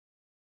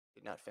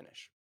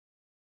finish.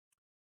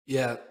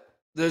 Yeah,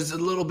 there's a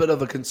little bit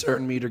of a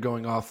concern meter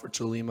going off for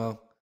Chelimo.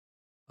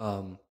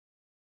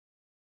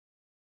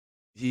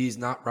 He's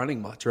not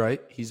running much,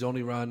 right? He's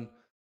only run.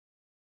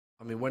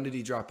 I mean, when did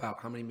he drop out?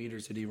 How many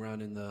meters did he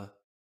run in the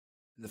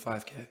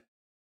 5K?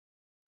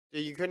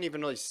 Yeah, you couldn't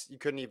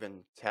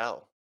even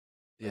tell.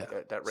 Yeah,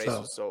 that race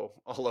was so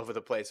all over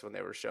the place when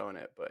they were showing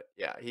it. But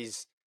yeah,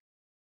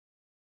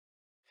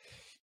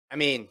 I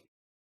mean,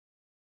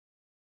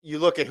 you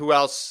look at who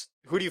else.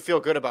 Who do you feel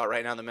good about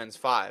right now in the men's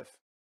 5?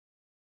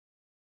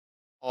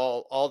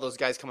 All those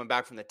guys coming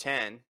back from the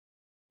 10,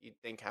 you'd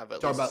think have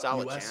at least a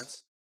solid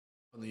chance.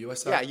 On the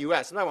U.S. side? Yeah,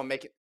 U.S. I'm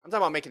talking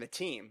about making the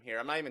team here.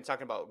 I'm not even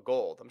talking about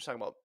gold. I'm just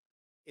talking about,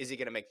 is he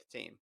going to make the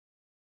team?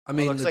 I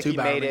mean, looks the like two he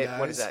made it. guys,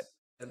 What is that?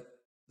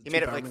 He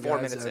made it like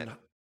 4 minutes in.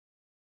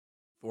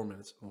 4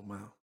 minutes. Oh,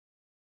 wow.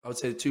 I would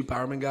say the 2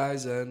 Powerman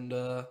guys and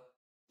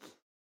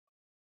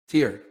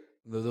Tier.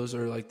 Those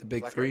are like the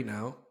big Klecker. 3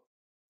 now.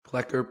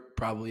 Klecker,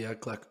 probably, yeah.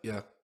 Klecker,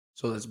 yeah.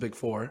 So that's big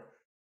 4.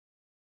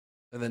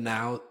 And then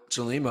now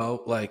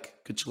Chelimo,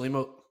 could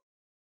Chelimo,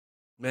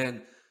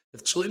 man,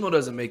 if Chelimo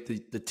doesn't make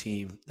the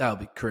team, that would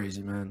be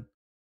crazy, man.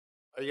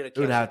 Are you going to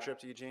cancel your trip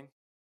to Eugene?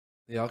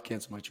 Yeah, I'll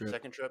cancel my trip.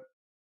 Second trip?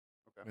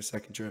 Okay. My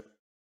second trip.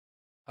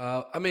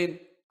 I mean,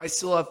 I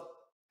still have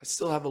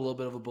a little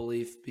bit of a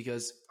belief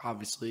because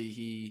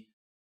obviously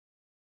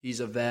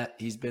he's a vet.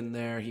 He's been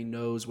there. He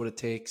knows what it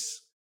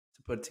takes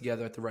to put it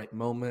together at the right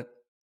moment.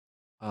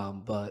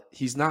 But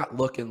he's not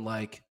looking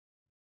like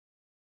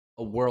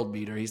a world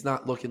beater. He's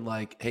not looking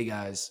like, hey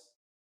guys,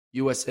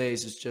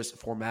 USA's is just a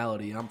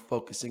formality. I'm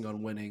focusing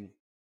on winning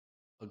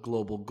a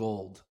global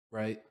gold,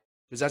 right?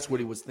 Because that's what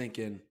he was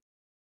thinking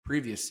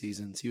previous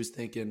seasons. He was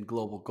thinking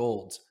global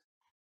golds.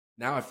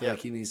 Now I feel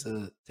like he needs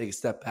to take a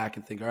step back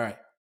and think, all right,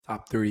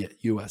 top 3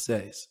 at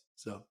USA's.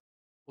 So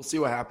we'll see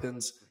what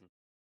happens. Mm-hmm.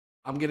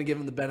 I'm going to give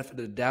him the benefit of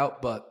the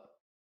doubt, but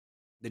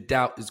the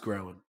doubt is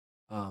growing.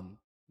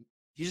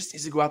 He just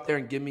needs to go out there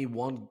and give me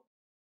one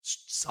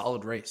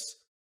solid race,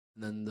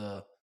 and then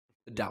the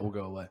doubt will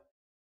go away.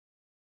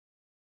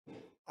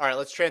 All right,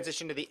 let's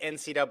transition to the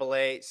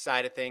NCAA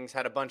side of things.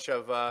 Had a bunch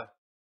of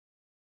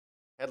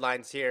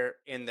headlines here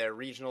in the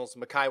regionals.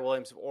 Makai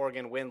Williams of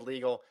Oregon, win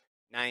legal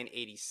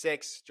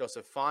 986.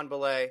 Joseph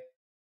Fonbele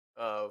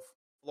of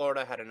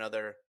Florida had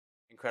another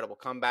incredible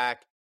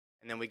comeback.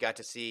 And then we got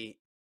to see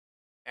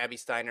Abby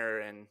Steiner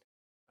and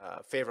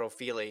Favor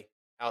O'Feely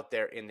out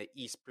there in the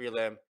East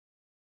prelim.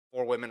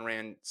 4 women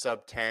ran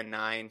sub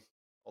 10-9,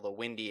 although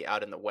windy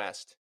out in the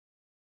West.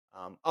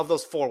 Of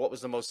those 4, what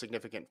was the most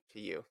significant to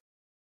you?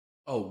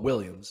 Oh,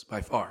 Williams,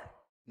 by far.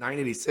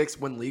 986,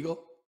 win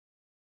legal?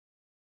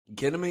 You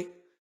kidding me?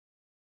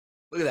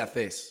 Look at that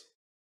face.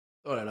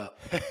 Throw that up.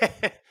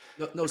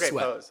 No Great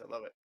sweat. pose. I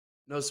love it.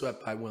 No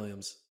sweat by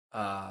Williams.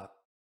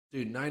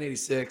 Dude,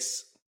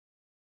 986,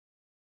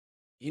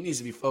 he needs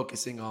to be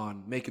focusing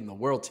on making the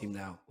world team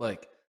now.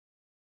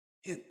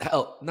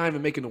 Hell, not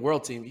even making the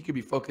world team. He could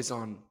be focused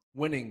on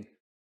winning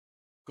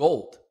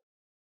gold.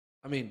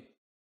 I mean,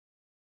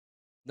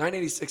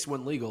 986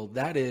 win legal,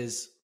 that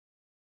is,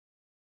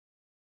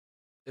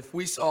 if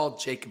we saw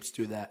Jacobs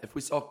do that, if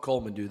we saw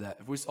Coleman do that,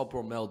 if we saw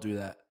Bromell do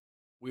that,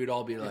 we would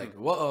all be like,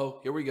 whoa,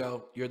 here we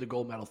go. You're the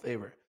gold medal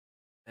favorite.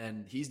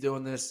 And he's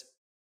doing this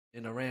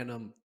in a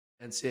random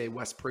NCAA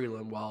West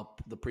prelim while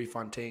the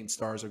Prefontaine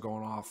stars are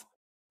going off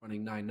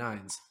running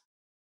 9.9s.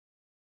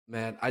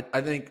 Man,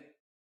 I think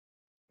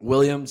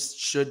Williams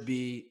should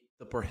be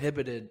the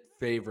prohibited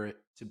favorite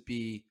to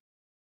be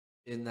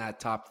in that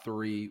top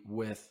three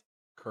with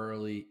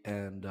Curley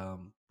and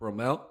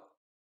Bromell.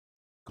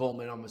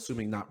 Coleman, I'm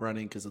assuming not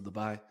running because of the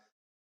bye.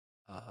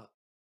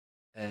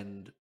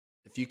 And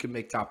if you can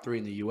make top three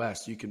in the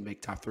U.S., you can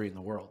make top three in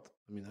the world.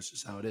 I mean, that's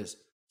just how it is.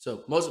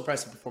 So most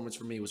impressive performance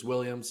for me was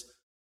Williams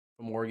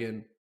from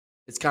Oregon.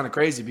 It's kind of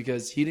crazy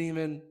because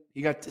he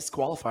got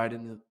disqualified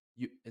in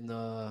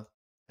the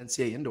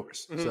NCAA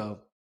indoors. Mm-hmm. So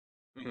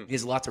he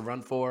has a lot to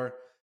run for.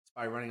 He's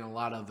probably running on a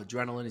lot of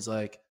adrenaline. He's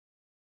like,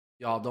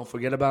 y'all don't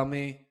forget about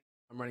me.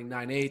 I'm running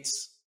 9.8s.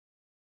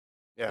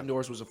 Yeah.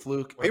 Indoors was a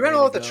fluke. Well, he ran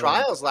all of the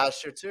trials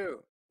last year too.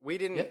 We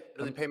didn't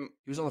really pay him.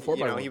 He was on the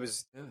 4x1. He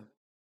was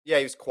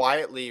he was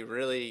quietly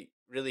really,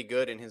 really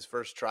good in his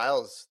first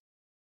trials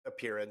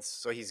appearance.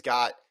 So he's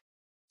got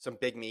some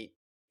big meet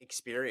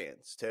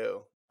experience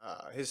too.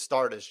 His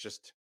start is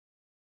just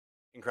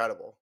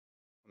incredible.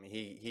 I mean,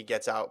 he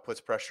gets out, puts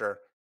pressure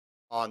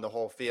on the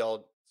whole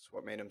field. It's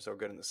what made him so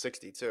good in the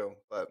 60 too.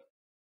 But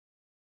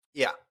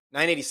yeah,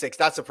 986,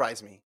 that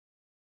surprised me.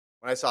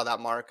 When I saw that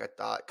mark, I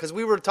thought, because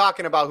we were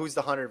talking about who's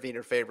the Hunter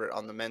Wiener favorite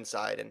on the men's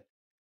side, and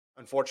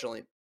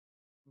unfortunately,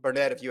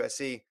 Burnett of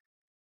USC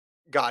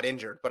got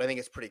injured. But I think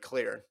it's pretty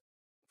clear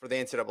for the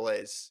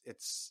NCAA's,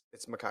 it's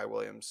Mekhi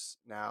Williams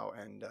now,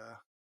 and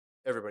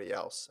everybody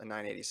else. And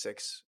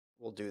 986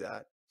 will do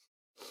that.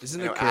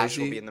 Isn't it crazy? Ash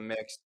will be in the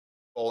mix.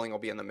 Bowling will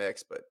be in the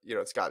mix, but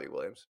it's got to be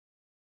Williams.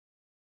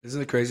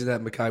 Isn't it crazy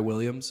that Mekhi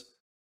Williams,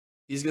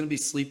 he's going to be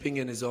sleeping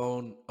in his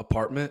own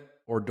apartment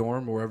or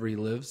dorm or wherever he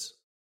lives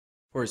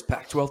for his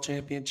Pac-12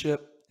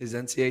 championship, his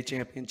NCAA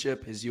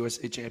championship, his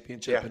USA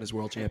championship, and his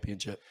world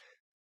championship.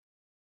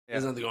 He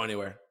doesn't have to go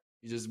anywhere.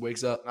 He just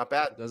wakes up. Not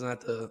bad. Doesn't have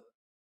to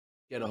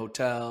get a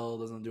hotel,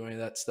 doesn't do any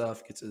of that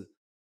stuff. Gets to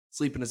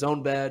sleep in his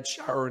own bed,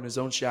 shower in his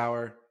own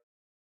shower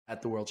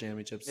at the world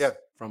championships. Yeah.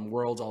 From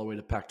worlds all the way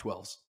to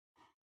Pac-12s.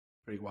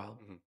 Pretty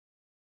wild. Mm-hmm.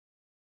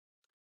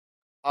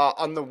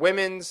 On the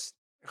women's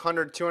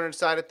 100, 200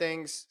 side of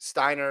things,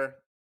 Steiner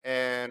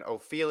and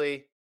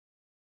O'Feely.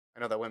 I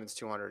know that women's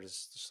 200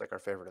 is just like our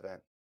favorite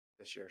event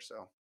this year.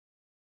 So,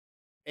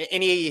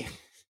 anything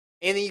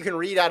you can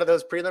read out of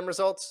those prelim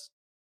results?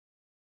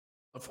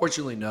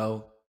 Unfortunately,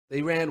 no.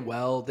 They ran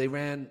well. They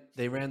ran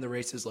the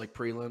races like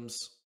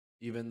prelims.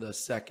 Even the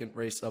second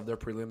race of their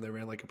prelim, they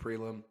ran like a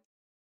prelim.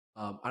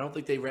 I don't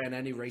think they ran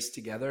any race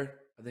together.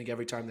 I think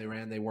every time they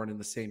ran, they weren't in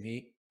the same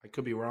heat. I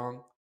could be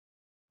wrong,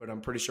 but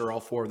I'm pretty sure all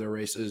four of their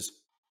races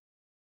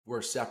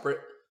were separate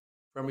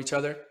from each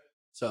other.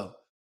 So,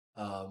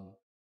 right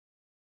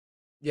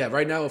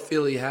now,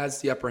 Ophelia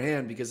has the upper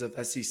hand because of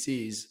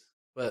SECs,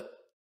 but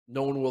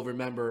no one will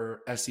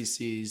remember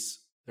SECs.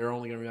 They're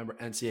only going to remember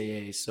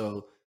NCAAs.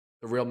 So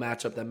the real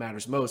matchup that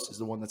matters most is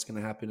the one that's going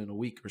to happen in a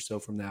week or so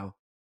from now.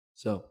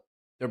 So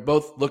they're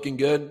both looking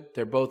good.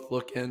 They're both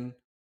looking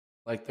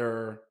like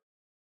they're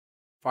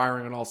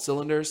firing on all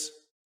cylinders.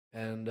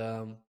 And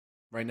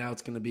right now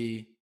it's going to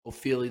be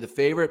Ophelia the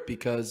favorite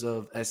because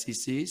of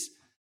SECs.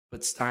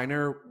 But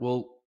Steiner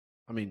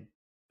if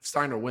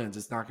Steiner wins,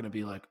 it's not going to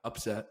be like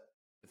upset.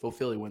 If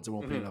Ophelia wins, it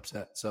won't be an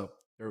upset. So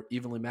they're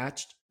evenly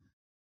matched.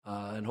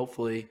 And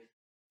hopefully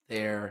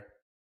their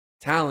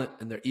talent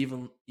and their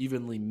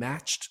evenly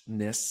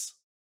matchedness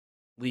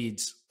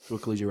leads to a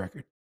collegiate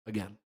record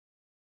again.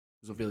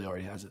 Because Ophelia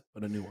already has it,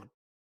 but a new one.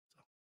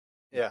 So.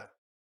 Yeah.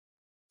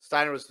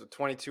 Steiner was the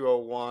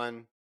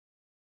 22:01,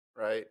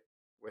 right?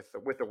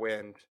 With the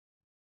wind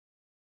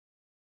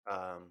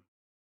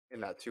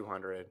in that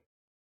 200.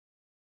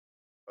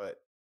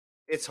 But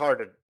it's hard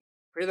to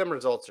prelim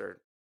results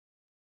are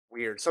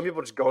weird. Some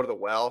people just go to the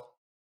well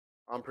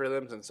on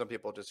prelims, and some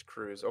people just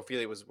cruise.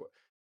 Ophelia was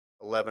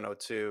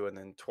 11:02 and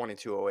then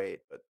 22:08,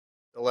 but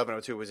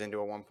 11:02 was into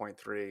a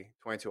 1.3.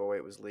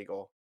 22:08 was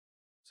legal.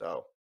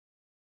 So,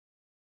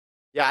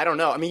 yeah, I don't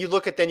know. I mean, you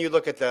look at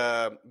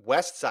the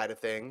west side of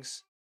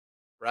things,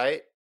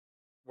 right?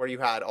 Where you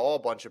had a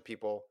bunch of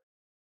people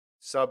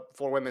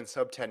for women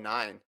sub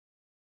 10.9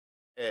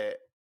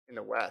 in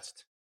the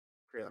west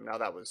prelim. Now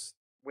that was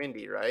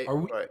windy, right?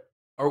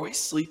 Are we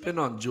sleeping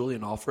on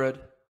Julian Alfred?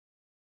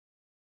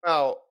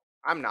 Well,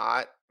 I'm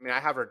not. I mean, I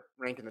have her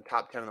ranked in the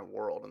top 10 in the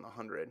world in the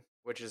 100,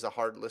 which is a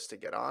hard list to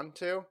get on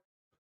to.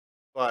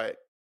 But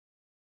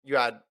you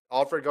had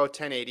Alfred go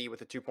 1080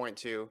 with a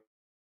 2.2.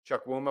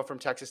 Chuck Wuma from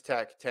Texas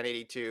Tech,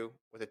 1082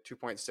 with a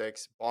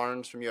 2.6.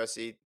 Barnes from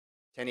USC,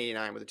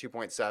 1089 with a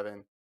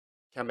 2.7.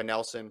 Kemba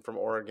Nelson from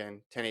Oregon,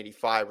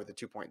 1085 with a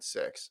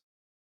 2.6.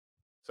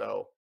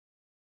 So,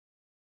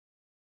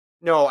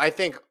 no, I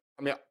think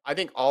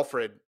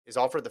Alfred is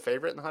the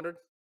favorite in the 100?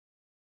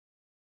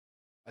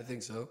 I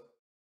think so.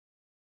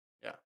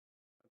 Yeah.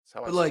 That's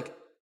how But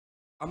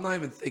I'm not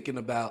even thinking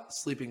about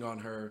sleeping on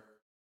her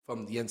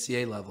from the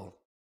NCAA level.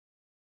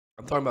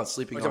 I'm talking about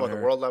sleeping on her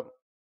the world level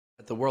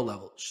at the world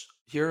level.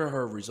 Here are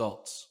her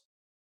results.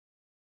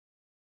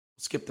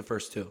 Skip the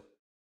first two.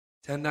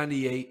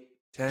 1098,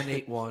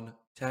 1081,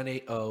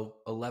 1080,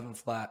 11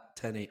 flat,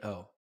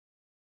 1080.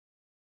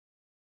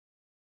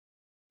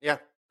 Yeah.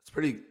 It's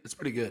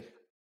pretty good.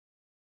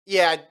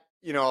 Yeah,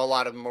 a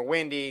lot of them are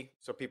windy,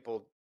 so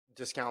people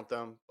discount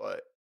them.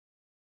 But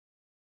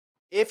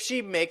if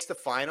she makes the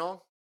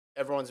final,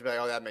 everyone's gonna be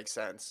like, "Oh, that makes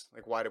sense.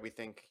 Like, why did we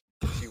think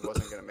she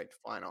wasn't going to make the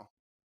final?"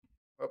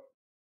 Oh,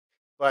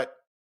 but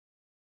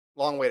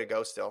long way to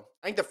go still.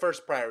 I think the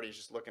first priority is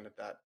just looking at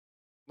that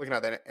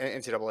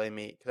NCAA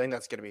meet, because I think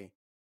that's going to be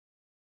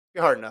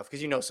hard enough,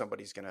 because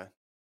somebody's going to,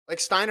 like,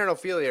 Steiner and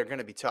Ophelia are going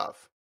to be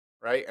tough,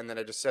 right? And then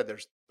I just said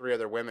there's 3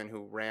 other women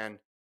who ran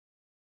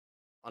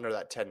under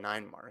that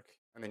 10.9 mark.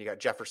 And then you got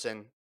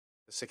Jefferson,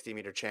 the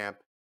 60-meter champ.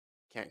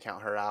 Can't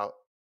count her out.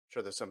 I'm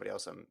sure there's somebody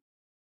else I'm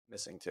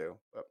missing too.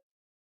 But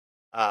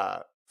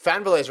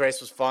Fanville's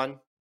race was fun,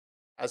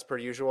 as per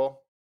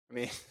usual. I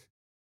mean,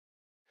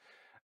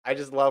 I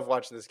just love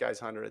watching this guy's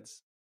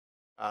hundreds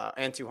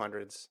and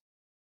 200s.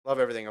 Love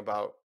everything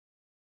about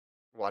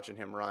watching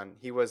him run.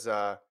 He was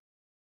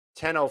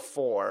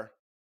 10:04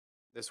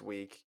 this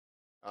week,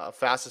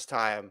 fastest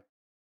time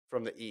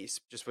from the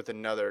East, just with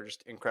another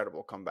just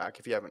incredible comeback.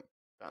 If you haven't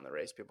found the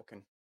race, people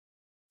can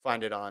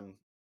find it on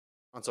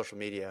social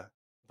media.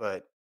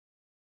 But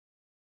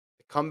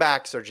the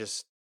comebacks are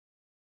just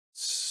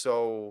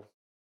so,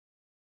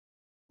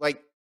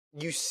 like,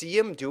 you see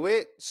him do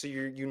it, so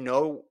you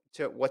know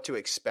what to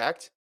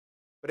expect,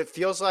 but it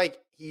feels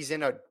like he's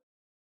in a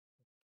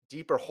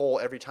deeper hole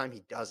every time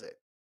he does it.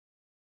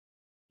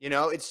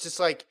 It's just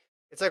like,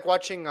 it's like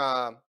watching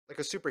like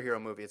a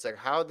superhero movie. It's like,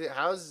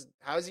 how's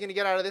he gonna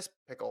get out of this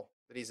pickle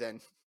that he's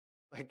in?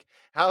 Like,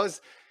 how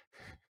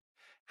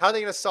are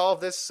they gonna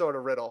solve this sort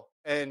of riddle?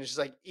 And it's just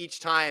like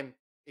each time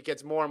it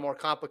gets more and more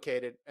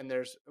complicated, and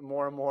there's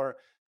more and more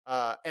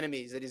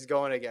enemies that he's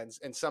going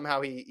against, and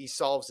somehow he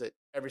solves it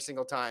every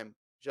single time,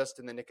 just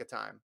in the nick of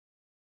time.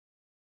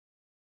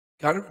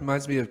 Kind of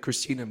reminds me of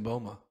Christina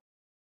Mboma.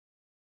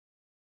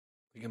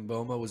 Like,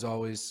 Mboma was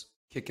always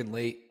kicking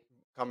late,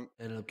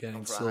 ended up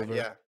getting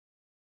silver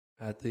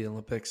at the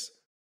Olympics.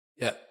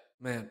 Yeah,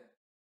 man.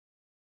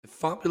 If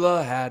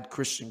Famula had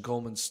Christian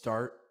Coleman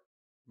start,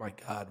 my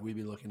God, we'd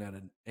be looking at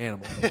an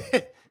animal.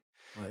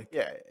 Like,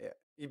 yeah.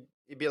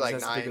 He'd be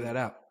like 9. Figure that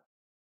out.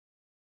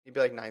 He'd be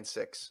like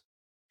 9.6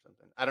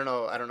 something. I don't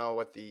know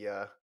what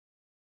the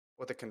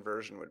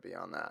conversion would be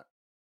on that,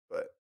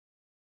 but,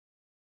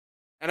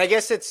 and I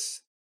guess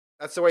that's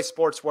the way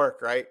sports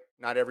work, right?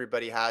 Not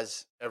everybody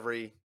has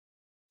every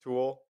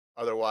tool.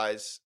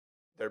 Otherwise,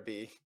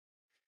 it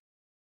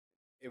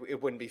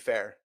wouldn't be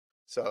fair.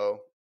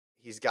 So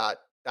he's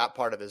got that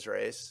part of his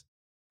race.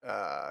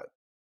 The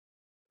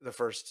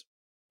first,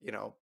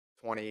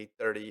 20,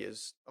 30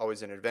 is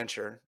always an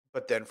adventure.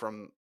 But then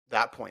from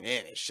that point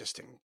in, it's just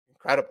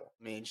incredible.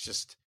 I mean, it's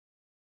just,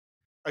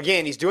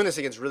 again, he's doing this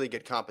against really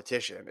good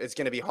competition. It's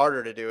going to be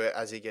harder to do it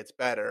as he gets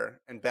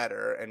better and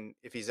better. And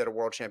if he's at a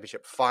world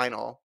championship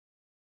final,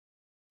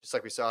 just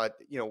like we saw,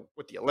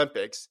 with the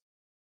Olympics,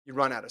 you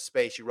run out of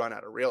space, you run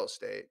out of real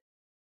estate.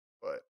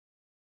 But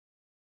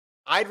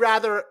I'd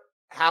rather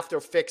have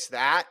to fix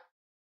that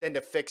than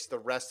to fix the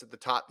rest of the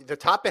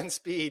top end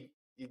speed.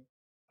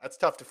 That's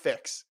tough to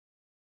fix.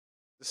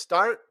 The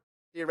start,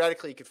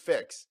 theoretically, you could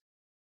fix.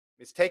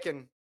 He's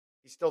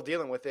still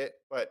dealing with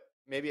it, but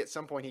maybe at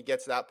some point he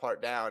gets that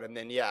part down, and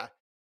then, yeah,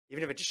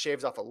 even if it just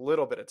shaves off a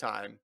little bit of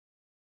time,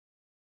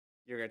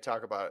 you're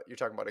talking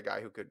about a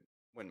guy who could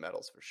win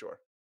medals for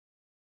sure.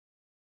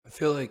 I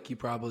feel like he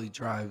probably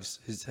drives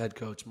his head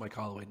coach, Mike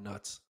Holloway,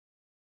 nuts.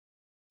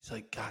 He's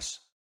like, gosh,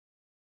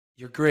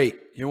 you're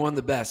great. You're one of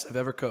the best I've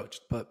ever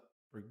coached, but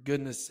for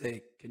goodness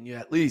sake, can you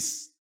at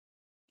least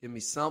give me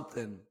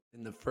something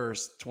in the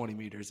first 20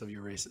 meters of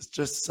your races?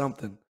 Just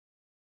something,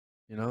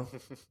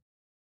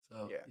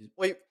 So yeah.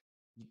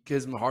 He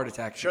gives him a heart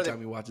attack every time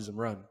he watches him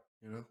run,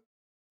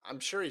 I'm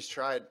sure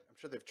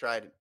they've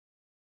tried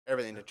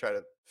everything to try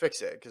to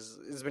fix it, because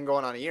it's been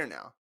going on a year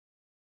now.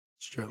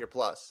 It's true. A year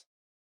plus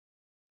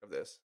of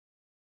this.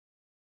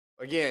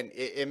 Again,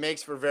 it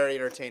makes for very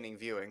entertaining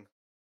viewing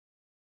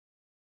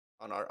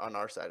on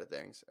our side of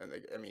things. And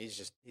I mean,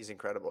 he's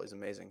incredible. He's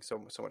amazing. So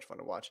much fun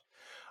to watch.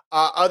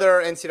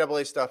 Other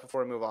NCAA stuff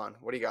before we move on.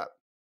 What do you got?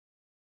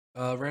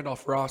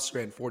 Randolph Ross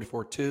ran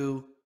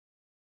 44.2.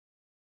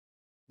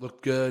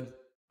 Looked good.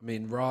 I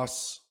mean,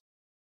 Ross,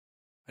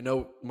 I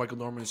know Michael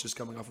Norman is just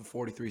coming off of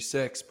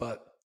 43.6,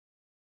 but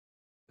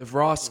if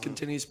Ross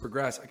continues to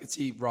progress, I could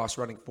see Ross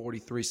running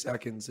 43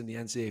 seconds in the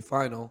NCAA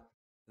final.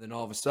 And then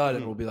all of a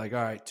sudden, we'll be like,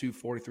 all right, 2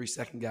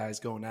 43-second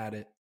guys going at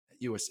it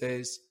at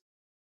USA's.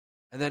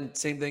 And then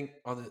same thing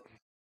on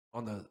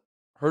the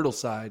hurdle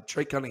side,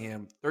 Trey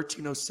Cunningham,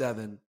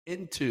 13.07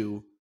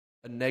 into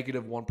a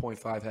negative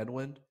 1.5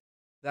 headwind.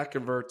 That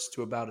converts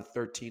to about a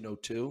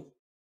 13.02.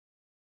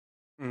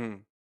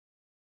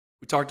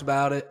 We talked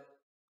about it.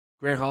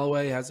 Grant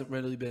Holloway hasn't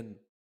really been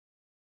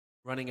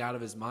running out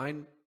of his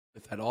mind,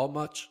 if at all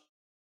much.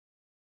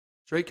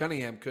 Trey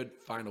Cunningham could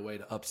find a way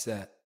to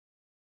upset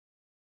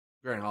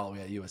Grant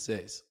Holloway at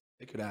USA's.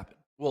 It could happen.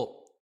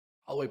 Well,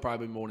 Holloway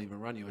probably won't even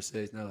run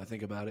USA's now that I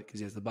think about it because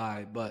he has to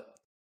buy. But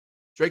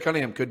Drake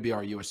Cunningham could be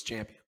our US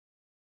champion.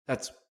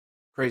 That's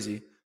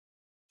crazy.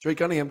 Drake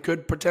Cunningham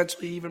could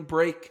potentially even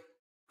break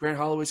Grant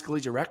Holloway's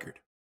collegiate record.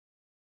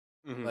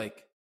 Mm-hmm.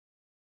 Like,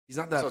 he's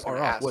not that far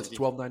off. What's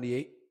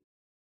 1298?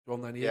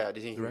 1298? Yeah, do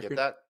you think he can get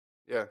that?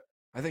 Yeah.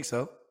 I think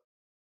so.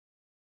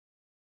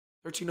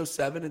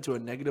 1307 into a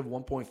negative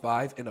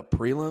 1.5 in a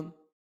prelim.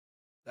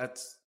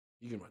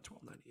 You can run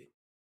 1298.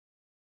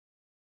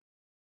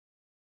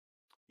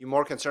 You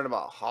more concerned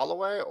about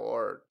Holloway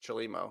or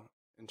Chalimo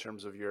in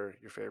terms of your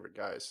favorite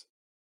guys?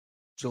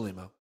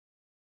 Chalimo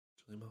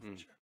for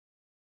sure.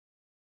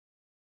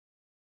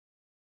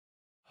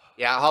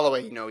 Yeah,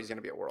 Holloway, he's going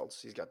to be at Worlds.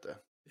 He's got the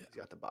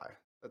buy.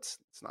 It's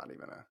not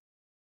even a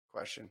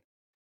question.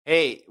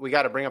 Hey, we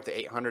got to bring up the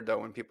 800 though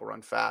when people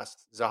run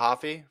fast.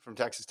 Zahafi from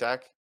Texas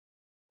Tech,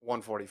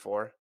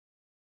 144.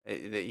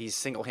 He's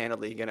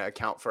single-handedly going to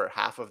account for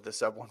half of the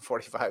sub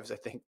 145s, I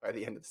think, by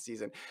the end of the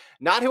season.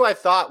 Not who I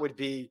thought would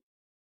be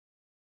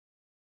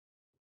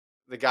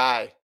the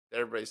guy that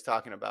everybody's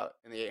talking about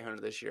in the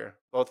 800 this year,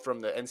 both from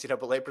the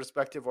NCAA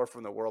perspective or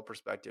from the world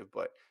perspective,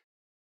 but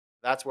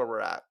that's where we're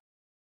at.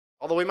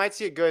 Although we might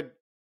see a good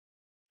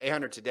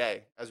 800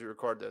 today as we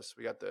record this.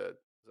 We got the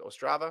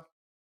Ostrava.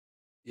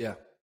 Yeah.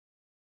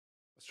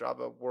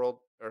 Ostrava World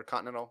or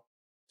Continental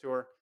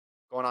Tour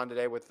going on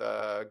today with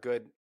a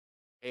good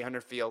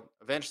 800 field.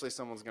 Eventually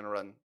someone's going to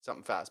run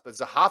something fast, but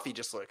Zahafi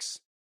just looks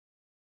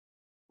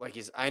like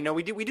I know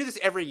we do this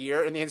every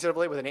year in the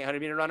NCAA with an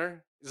 800 meter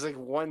runner. It's like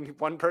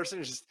one person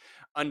is just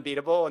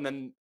unbeatable. And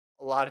then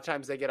a lot of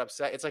times they get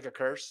upset. It's like a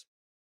curse.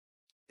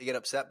 They get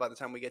upset by the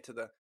time we get to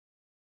the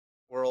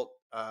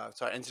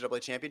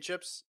NCAA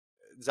championships.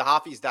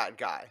 Zahafi's that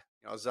guy.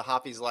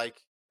 Zahafi's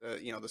like,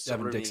 the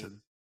Devin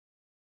Dixon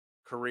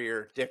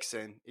career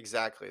Dixon.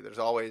 Exactly. There's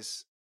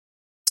always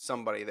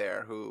somebody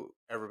there who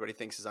everybody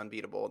thinks is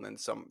unbeatable. And then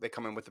they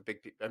come in with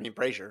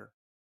Brazier.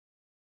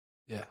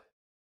 Yeah.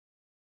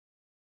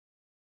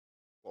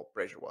 Well,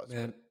 Brazier was.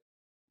 Man,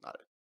 not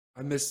it.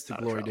 I miss the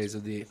glory days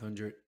of the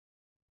 800.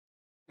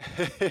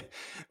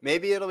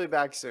 Maybe it'll be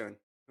back soon.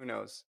 Who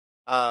knows?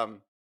 All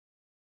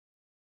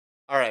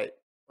right.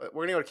 We're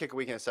going to go to Kick a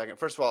Week in a second.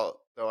 First of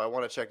all, though, I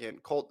want to check in.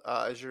 Colt,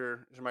 is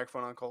your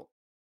microphone on, Colt?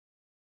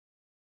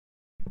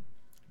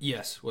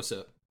 Yes. What's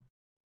up?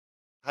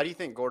 How do you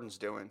think Gordon's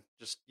doing?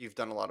 Just, you've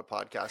done a lot of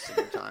podcasting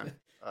in your time.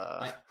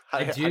 How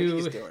do you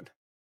think he's doing?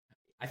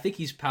 I think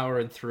he's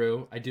powering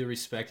through. I do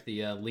respect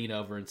the lean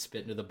over and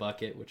spit into the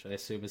bucket, which I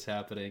assume is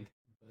happening.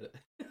 But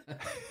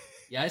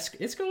yeah,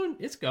 it's going.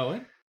 It's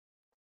going.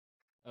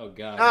 Oh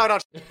God! No,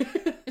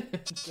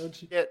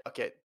 don't you get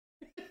okay.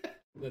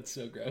 That's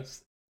so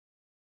gross.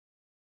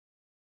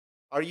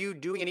 Are you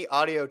doing any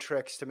audio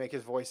tricks to make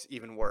his voice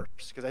even worse?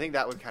 Because I think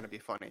that would kind of be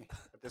funny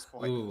at this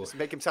point. Ooh. Just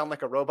make him sound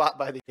like a robot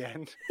by the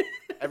end.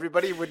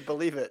 Everybody would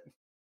believe it.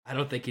 I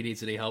don't think he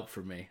needs any help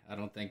from me. I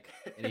don't think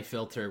any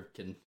filter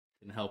can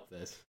help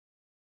this.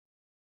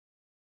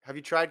 Have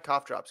you tried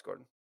cough drops,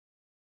 Gordon?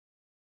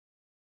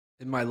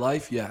 In my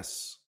life,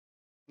 yes.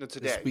 No,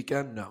 today. This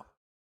weekend, no. All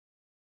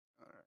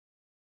right.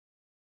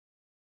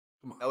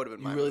 Come on. That would have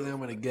been my You really move. think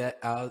I'm going to get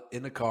out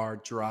in a car,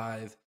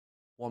 drive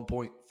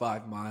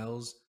 1.5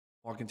 miles,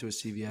 walk into a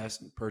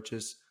CVS and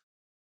purchase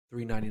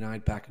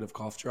 $3.99 packet of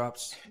cough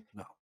drops?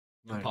 No.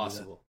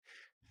 Impossible.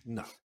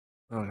 No.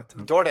 I don't have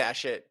time.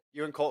 DoorDash it.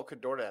 You and Colt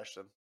could DoorDash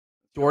them.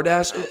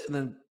 DoorDash it and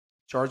then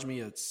charge me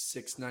a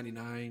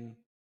 $6.99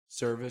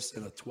 service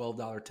and a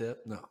 $12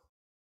 tip? No.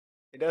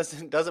 It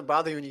doesn't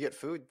bother you when you get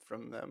food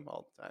from them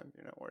all the time.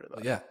 You're not worried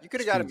about Yeah. it. You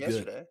could have got them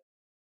yesterday.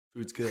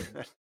 Food's good.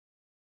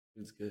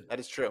 Food's good. That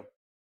is true.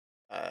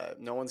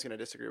 No one's going to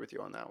disagree with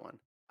you on that one.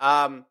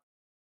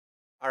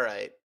 All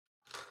right.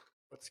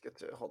 Let's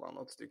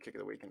do Kick of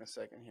the Week in a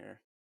second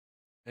here.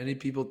 Any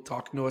people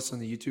talking to us in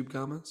the YouTube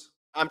comments?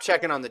 I'm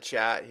checking on the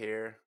chat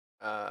here.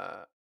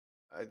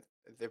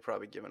 They've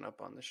probably given up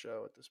on the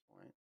show at this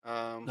point.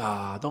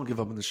 Nah, don't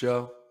give up on the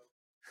show.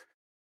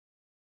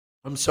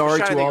 I'm sorry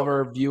trying to to all think of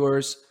our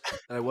viewers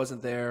that I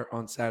wasn't there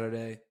on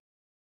Saturday.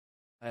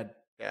 I had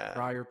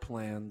prior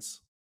plans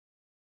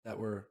that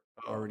were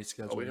already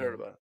scheduled. We heard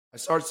about it.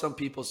 Some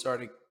people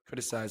started to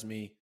criticize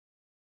me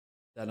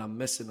that I'm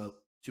missing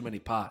too many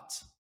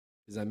pods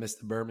because I missed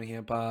the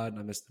Birmingham pod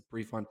and I missed the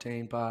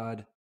Prefontaine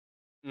pod.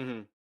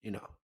 Mm-hmm. You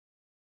know.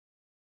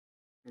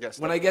 Yes.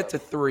 When I get to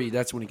 3,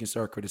 that's when you can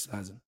start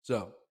criticizing.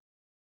 So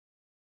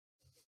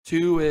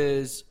 2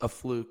 is a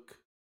fluke.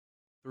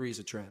 3 is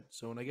a trend.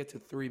 So when I get to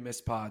 3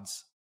 missed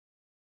pods,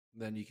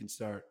 then you can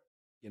start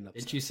getting upset.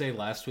 Didn't you say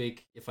last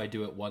week, if I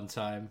do it one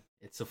time,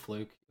 it's a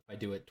fluke? If I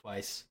do it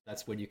twice,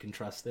 that's when you can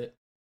trust it?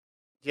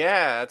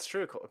 Yeah, that's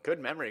true. Colt. Good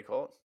memory,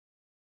 Colt.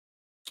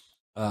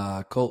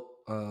 Colt,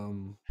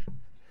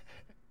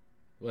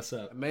 What's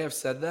up? I may have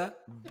said that,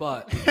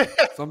 but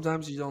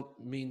sometimes you don't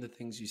mean the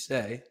things you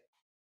say.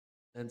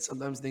 And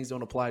sometimes things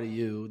don't apply to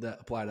you that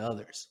apply to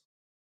others.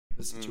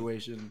 The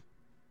situation.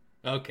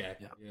 Okay.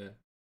 Yeah.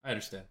 I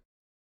understand.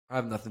 I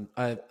have nothing.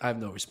 I have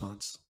no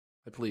response.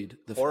 I plead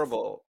the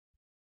fifth.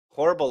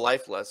 Horrible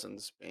life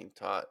lessons being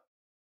taught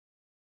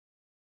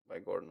by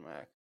Gordon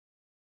Mack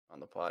on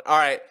the pod. All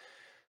right,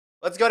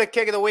 let's go to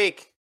kick of the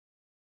week.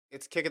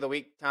 It's kick of the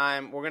week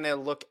time. We're going to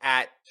look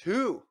at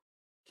 2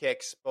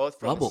 kicks, both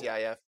from the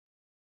CIF.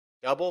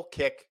 Double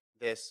kick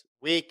this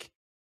week,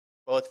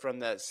 both from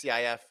the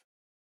CIF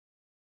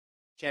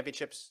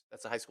championships.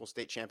 That's the high school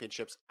state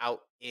championships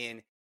out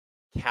in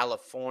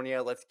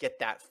California. Let's get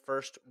that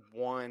first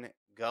one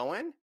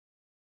going.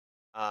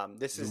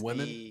 This is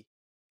women?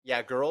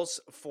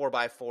 Girls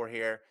 4x4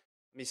 here.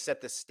 Let me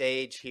set the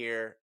stage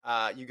here.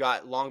 You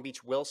got Long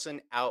Beach Wilson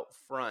out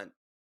front,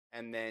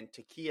 and then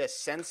Takia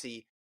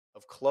Sensi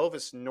of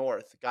Clovis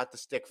North got the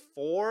stick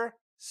 4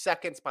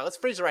 seconds by. Let's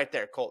freeze it right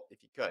there, Colt, if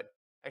you could.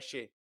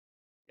 Actually,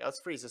 yeah, let's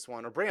freeze this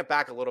one or bring it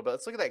back a little bit.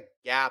 Let's look at that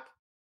gap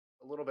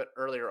a little bit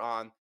earlier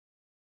on.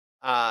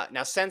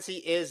 Now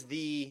Sensi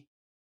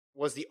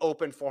was the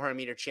open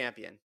 400-meter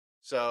champion,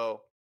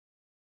 so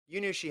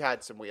you knew she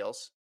had some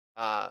wheels.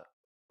 But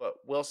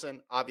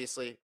Wilson,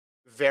 obviously,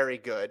 very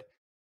good.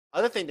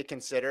 Other thing to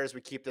consider as we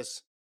keep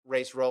this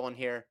race rolling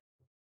here,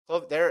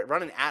 they're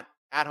running at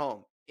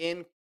home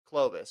in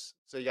Clovis.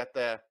 So you got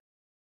the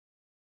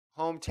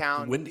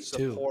hometown windy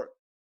support. Too.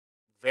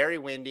 Very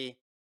windy.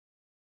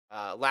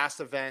 Last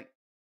event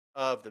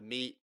of the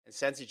meet. And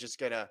Sensi's just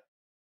going to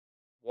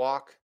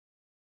walk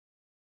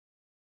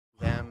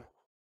them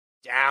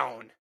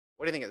down.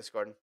 What do you think of this,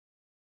 Gordon?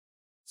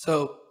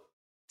 So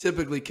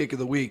typically kick of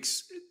the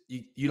weeks,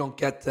 you don't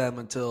get them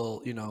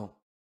until,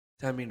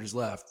 10 meters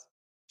left.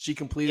 She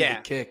completed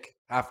the kick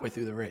halfway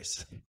through the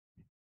race.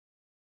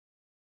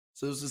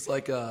 So it was just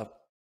like a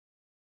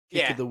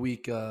kick of the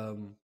week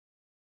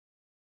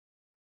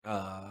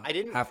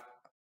half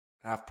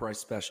price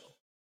special.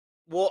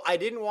 Well, I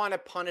didn't want to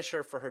punish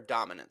her for her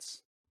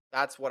dominance.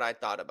 That's what I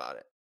thought about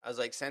it. I was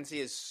like,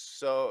 Sensi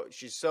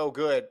she's so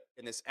good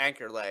in this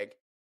anchor leg.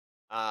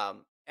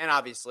 And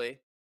obviously,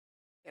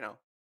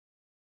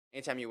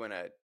 anytime you win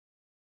a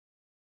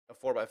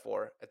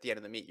 4x4 at the end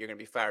of the meet, you're going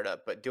to be fired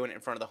up. But doing it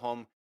in front of the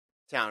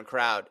hometown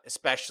crowd,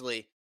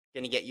 especially,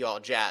 going to get you all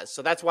jazzed.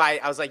 So that's why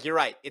I was like, you're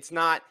right. It's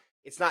not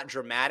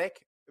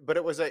dramatic, but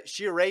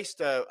she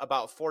erased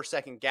about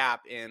 4-second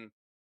gap in,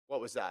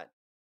 what was that?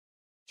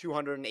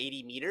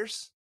 280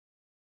 meters.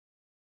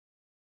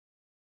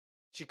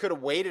 She could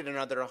have waited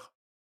another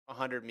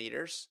 100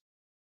 meters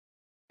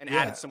and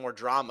added some more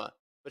drama,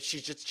 but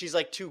she's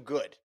like too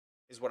good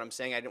is what I'm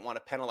saying. I didn't want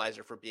to penalize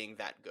her for being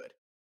that good.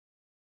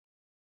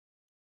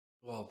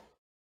 Well,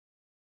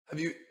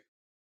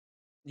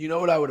 you know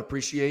what I would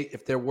appreciate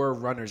if there were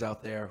runners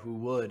out there who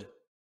would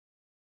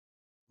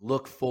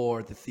look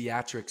for the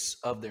theatrics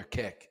of their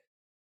kick.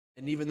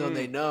 And even though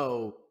they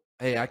know,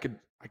 hey, I could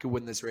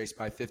win this race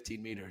by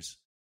 15 meters.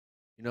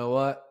 You know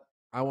what?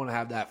 I want to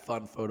have that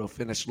fun photo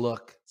finish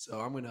look. So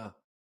I'm going to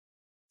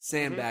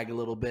sandbag a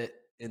little bit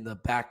in the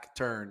back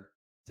turn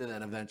to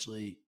then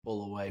eventually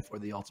pull away for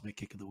the ultimate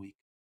kick of the week.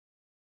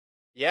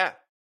 Yeah.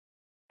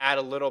 Add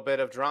a little bit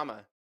of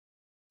drama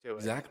to it.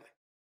 Exactly.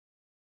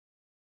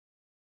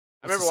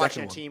 I remember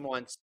watching a team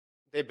once.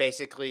 They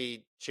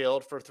basically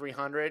chilled for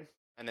 300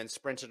 and then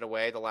sprinted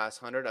away the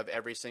last 100 of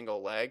every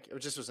single leg. It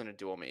just was in a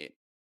dual meet.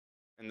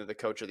 And the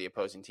coach of the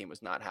opposing team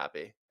was not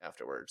happy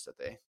afterwards that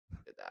they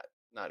did that.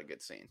 Not a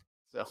good scene.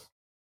 So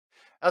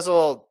that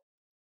was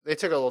they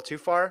took it a little too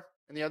far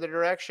in the other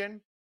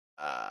direction.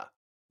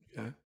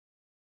 Okay.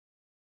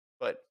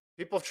 But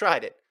people have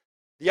tried it.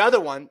 The other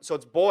one, so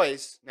it's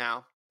boys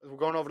now. We're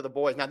going over to the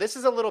boys. Now, this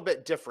is a little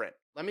bit different.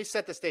 Let me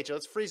set the stage.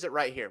 Let's freeze it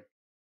right here.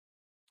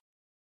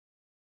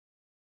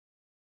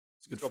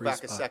 Let's go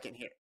back a second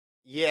here.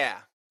 Yeah.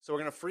 So we're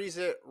going to freeze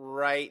it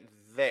right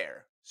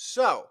there.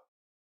 So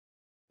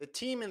the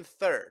team in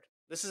third,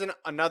 this is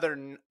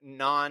another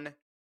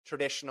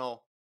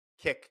non-traditional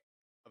kick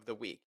of the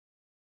week.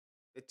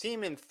 The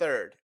team in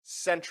third,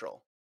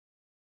 Central,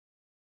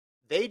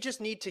 they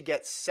just need to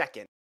get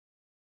second.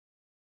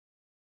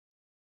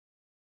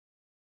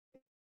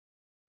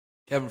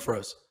 Kevin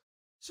froze.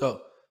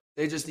 So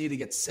they just need to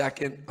get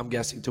second, I'm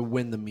guessing, to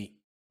win the meet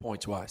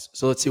points-wise.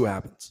 So let's see what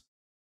happens.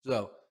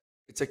 So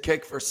it's a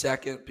kick for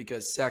second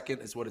because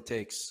second is what it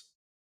takes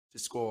to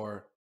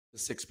score the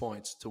 6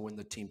 points to win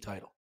the team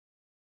title.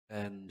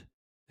 And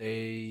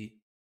they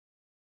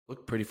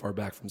look pretty far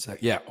back from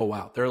second. Yeah, oh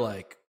wow. They're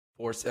like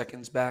 4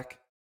 seconds back.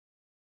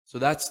 So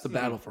that's the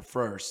battle for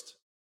first.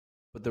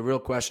 But the real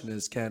question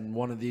is, can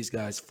one of these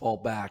guys fall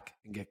back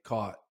and get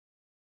caught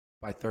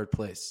by third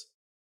place?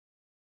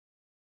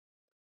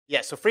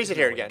 Yeah, so freeze it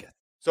here again.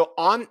 So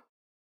on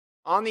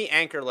the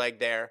anchor leg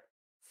there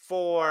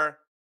for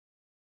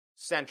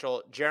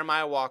Central,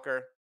 Jeremiah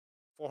Walker,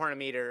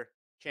 400-meter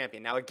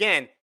champion. Now,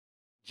 again,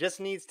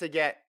 just needs to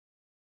get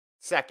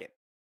second.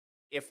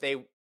 If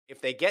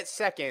they get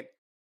second,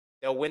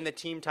 they'll win the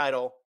team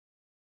title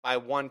by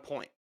 1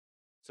 point.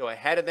 So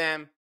ahead of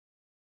them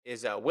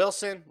is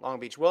Wilson, Long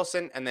Beach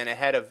Wilson, and then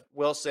ahead of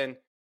Wilson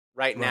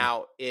right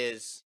now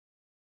is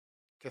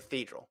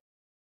Cathedral.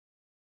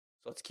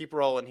 So let's keep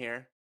rolling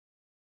here.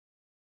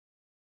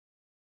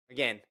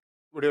 Again,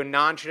 We're doing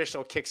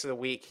non-traditional kicks of the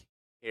week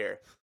here.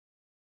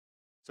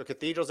 So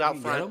Cathedral's out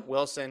front,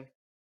 Wilson,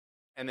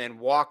 and then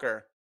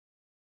Walker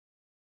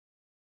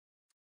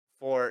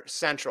for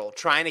Central,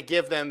 trying to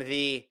give them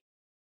the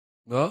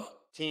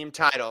team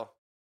title.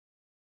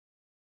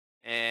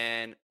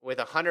 And with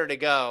 100 to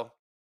go,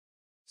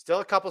 still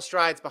a couple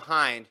strides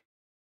behind,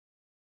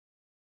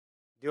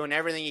 doing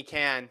everything he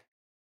can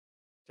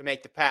to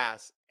make the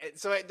pass. And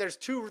so there's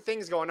two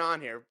things going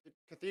on here.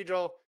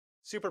 Cathedral,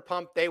 super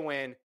pumped, they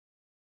win.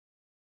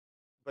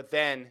 But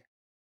then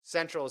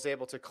Central is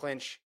able to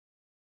clinch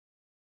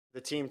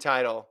the team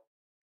title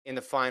in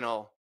the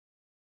final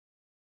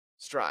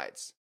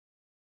strides.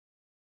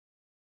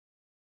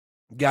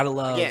 Gotta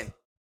love again,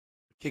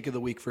 kick of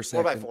the week for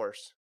second.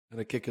 4x4s. And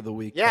a kick of the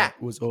week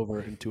that was over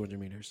in 200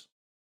 meters.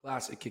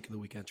 Classic kick of the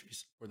week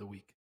entries for the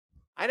week.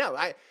 I know.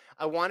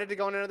 I wanted to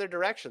go in another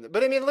direction.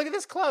 But, I mean, look at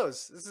this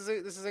close. This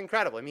is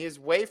incredible. I mean, he's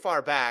way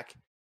far back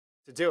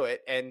to do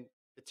it, and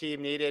the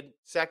team needed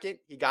second.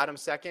 He got him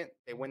second.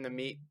 They win the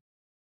meet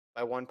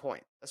by 1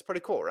 point. That's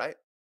pretty cool, right?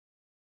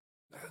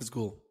 That's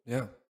cool.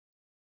 Yeah.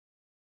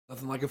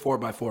 Nothing like a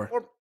 4x4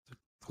 to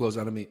close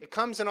out a meet. It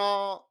comes in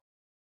all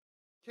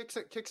kicks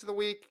of the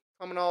week,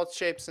 come in all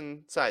shapes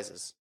and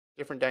sizes,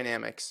 different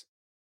dynamics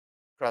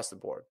across the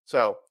board.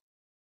 So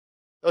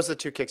those are the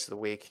two kicks of the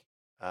week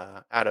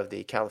out of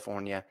the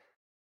California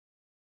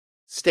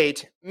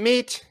State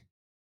meet.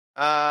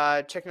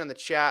 Checking on the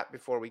chat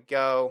before we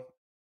go.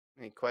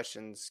 Any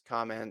questions,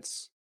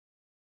 comments,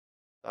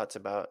 thoughts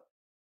about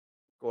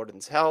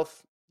Gordon's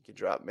health? You can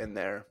drop them in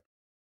there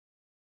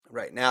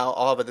right now.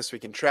 All of it This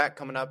Week in Track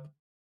coming up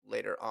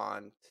later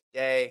on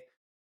today.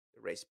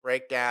 The race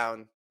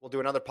breakdown. We'll do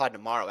another pod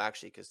tomorrow,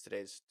 actually, because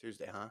today's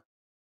Tuesday, huh?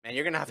 Man,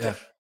 you're gonna have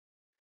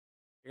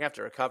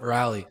to recover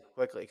rally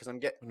quickly because I'm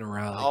getting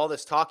rally. All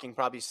this talking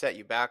probably set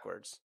you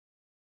backwards.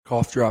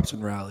 Cough drops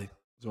and rally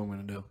is what I'm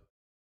gonna do.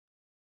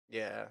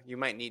 Yeah, you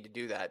might need to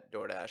do that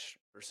DoorDash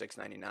for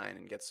 $6.99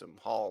 and get some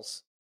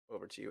hauls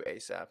over to you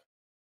ASAP.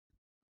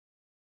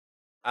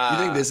 You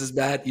think this is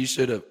bad? You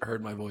should have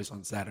heard my voice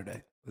on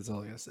Saturday. That's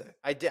all I gotta say.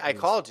 I did. I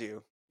called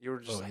you. You were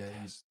just this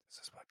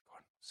is what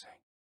Gordon was saying.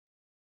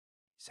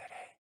 He said,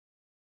 "Hey,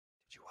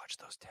 did you watch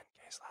those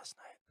 10Ks last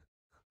night?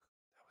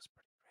 That was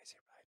pretty crazy,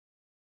 right?"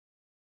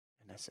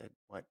 And I said,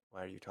 "What?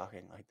 Why are you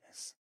talking like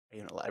this? Are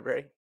you in a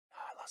library?" "No,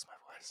 I lost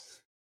my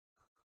voice."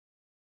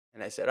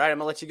 And I said, "All right, I'm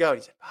gonna let you go." And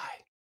he said,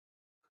 "Bye."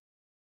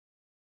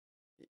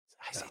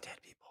 I say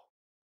dead people.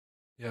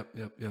 Yep.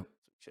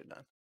 Should have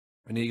done.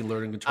 I need to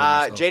learn to control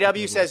myself.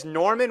 JW says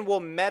Norman will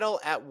medal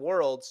at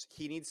Worlds.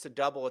 He needs to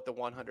double at the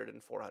 100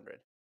 and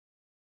 400.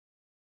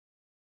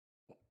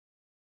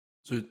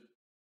 So,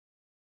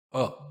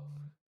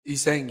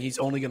 he's saying he's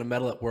only going to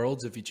medal at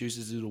Worlds if he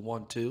chooses to do the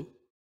 1-2?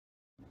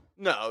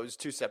 No, it was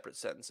two separate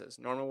sentences.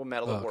 Norman will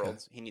medal at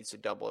Worlds. He needs to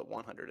double at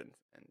 100 and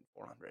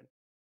 400.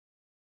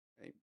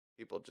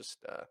 People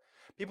just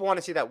people want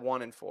to see that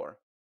 1 and 4.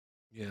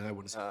 Yeah, I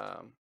wouldn't say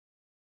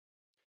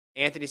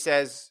Anthony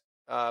says,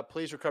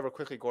 please recover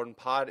quickly, Gordon.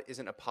 Pod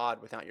isn't a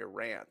pod without your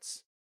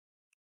rants.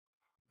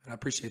 I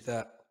appreciate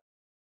that.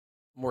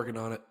 I'm working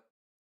on it.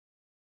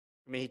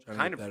 I mean, he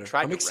kind of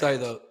tried. I'm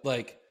excited though.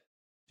 Like,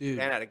 dude,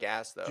 ran out of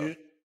gas though.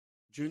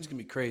 June's gonna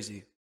be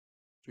crazy.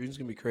 June's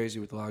gonna be crazy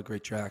with a lot of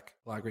great track,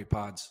 a lot of great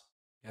pods.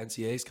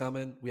 NCAA's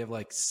coming. We have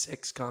like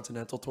 6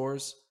 continental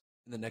tours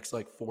in the next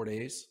like 4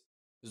 days.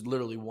 There's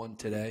literally 1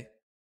 today,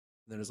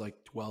 and then there's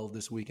like 12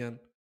 this weekend.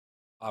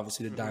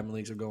 Obviously, the Diamond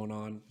Leagues are going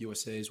on.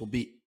 USA's will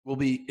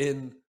be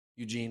in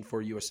Eugene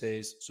for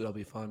USA's, so that'll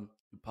be fun.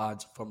 Do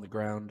pods from the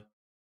ground.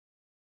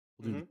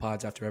 We'll do the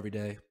pods after every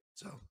day,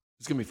 so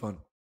it's gonna be fun.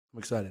 I'm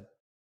excited.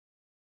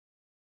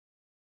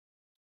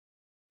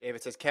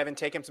 David says, Kevin,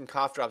 take him some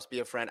cough drops. Be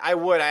a friend. I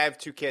would. I have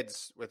 2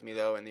 kids with me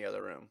though in the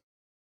other room.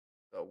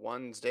 So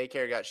one's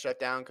daycare got shut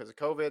down because of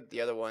COVID.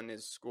 The other one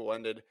is school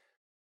ended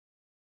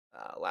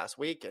last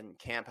week, and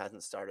camp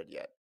hasn't started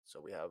yet. So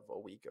we have a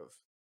week of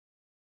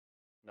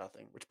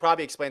nothing, which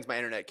probably explains my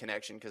internet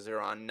connection because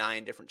they're on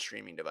 9 different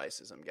streaming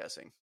devices, I'm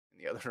guessing,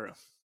 in the other room,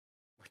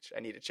 which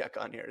I need to check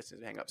on here as soon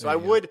as I hang up. So I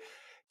would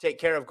take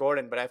care of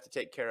Gordon, but I have to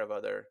take care of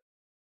other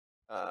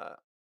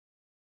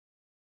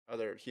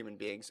human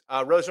beings.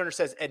 Rose Runner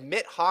says,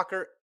 admit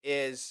Hawker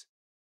is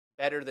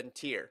better than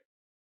Tier.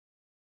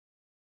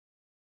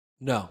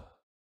 No,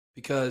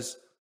 because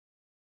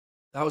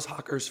that was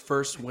Hawker's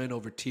first win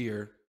over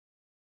Tier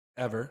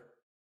ever.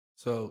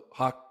 So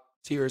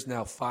Tier is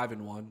now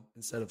 5-1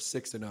 instead of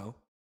 6-0.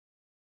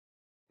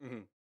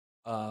 And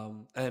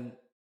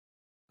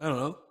I don't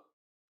know.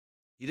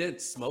 He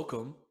didn't smoke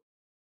them.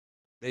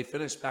 They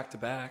finished back to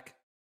back,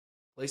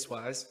 place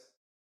wise.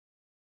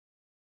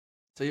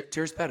 So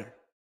Tier's better.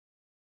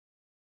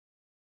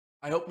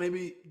 I hope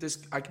maybe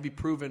I can be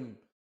proven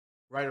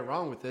right or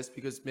wrong with this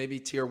because maybe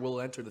Tier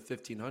will enter the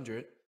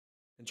 1500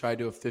 and try to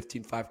do a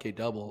 15 5K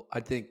double. I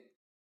think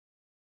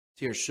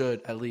Tier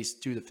should at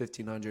least do the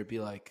 1500. Be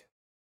like.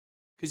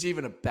 Because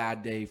even a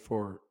bad day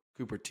for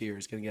Cooper Tier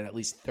is going to get at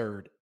least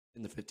 3rd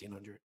in the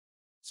 1500.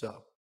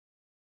 So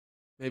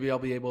maybe I'll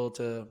be able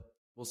to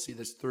we'll see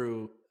this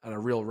through at a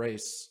real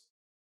race.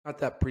 Not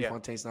that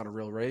Prefontaine's not a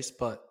real race,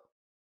 but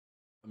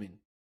I mean,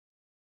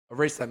 a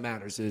race that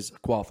matters is a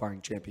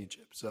qualifying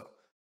championship. So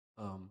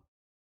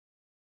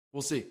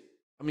we'll see.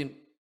 I mean,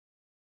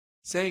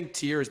 saying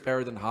Tier is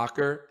better than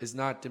Hawker is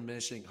not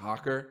diminishing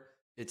Hawker.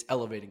 It's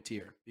elevating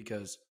Tier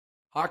because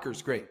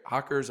Hawker's great.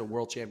 Hawker is a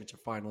world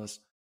championship finalist.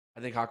 I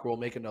think Hawker will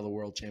make another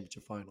world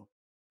championship final.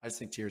 I just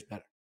think Tier is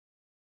better.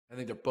 I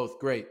think they're both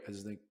great. I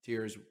just think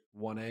Tier is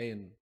 1A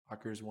and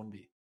Hawker is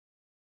 1B.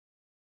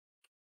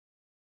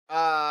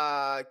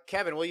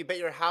 Kevin, will you bet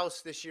your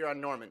house this year on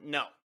Norman?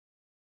 No.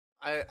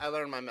 I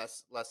learned my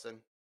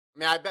lesson. I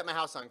mean, I bet my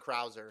house on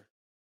Krauser.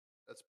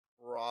 That's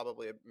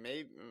probably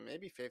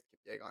maybe Faith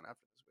Kipyegon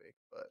after this week,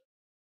 but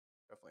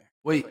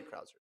definitely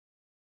Krauser.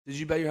 Did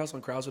you bet your house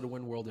on Krauser to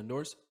win World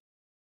Indoors?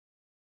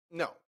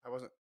 No, I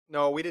wasn't.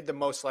 No, we did the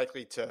most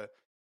likely to. It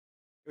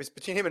was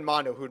between him and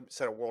Mondo, who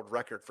set a world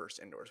record first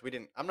indoors. We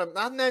didn't. I'm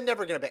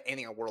never going to bet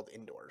any on World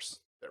Indoors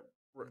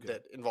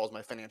that involves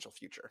my financial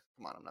future.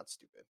 Come on, I'm not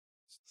stupid.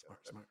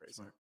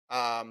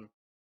 Smart.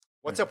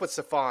 What's up with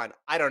Safon?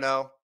 I don't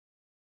know.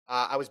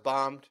 I was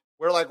bombed.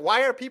 We're like,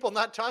 why are people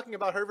not talking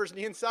about Herver's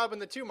knee and Saab in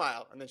the 2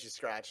 mile? And then she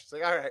scratched. It's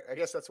like, all right, I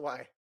guess that's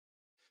why.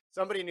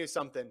 Somebody knew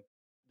something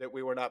that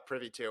we were not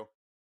privy to.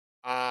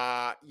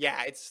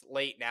 Yeah, it's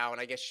late now, and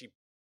I guess she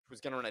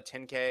was going to run a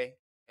 10K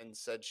and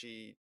said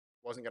she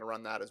wasn't going to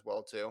run that as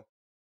well too.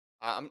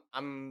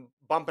 I'm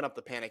bumping up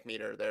the panic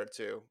meter there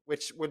too,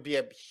 which would be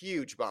a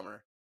huge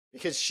bummer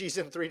because she's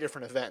in 3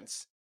 different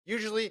events.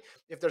 Usually,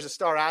 if there's a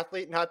star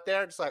athlete not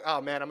there, it's like,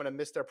 oh man, I'm going to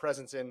miss their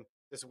presence in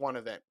this one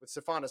event. With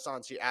Safon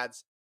Hassan, she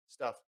adds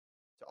stuff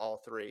to all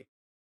 3.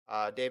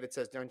 David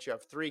says, don't you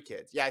have 3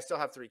 kids? Yeah, I still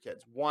have 3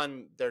 kids.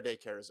 1, their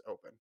daycare is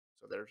open,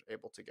 so they're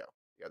able to go.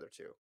 The other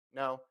 2,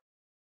 no.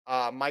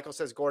 Michael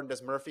says, Gordon,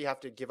 does Murphy have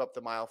to give up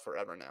the mile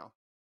forever now?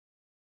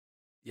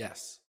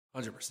 Yes,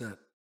 100%. All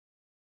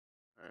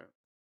right.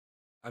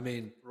 I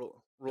mean, rules.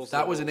 If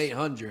that was an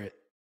 800,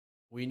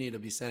 we need to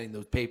be sending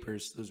those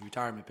papers, those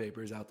retirement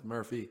papers out to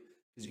Murphy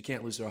because you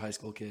can't lose to a high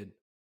school kid.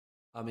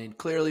 I mean,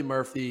 clearly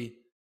Murphy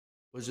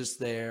was just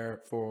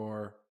there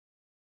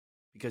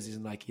because he's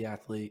a Nike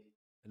athlete.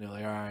 And they're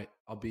like, all right,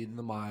 I'll be in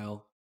the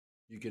mile.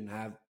 You can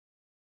have,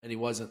 and he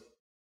wasn't.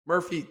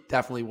 Murphy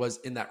definitely was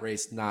in that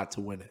race not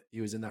to win it. He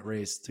was in that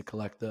race to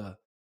collect to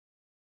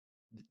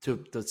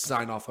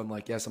sign off on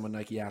like, yes, I'm a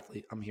Nike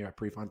athlete. I'm here at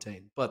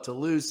Prefontaine. But to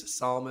lose to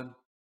Solomon,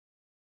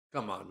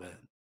 come on, man.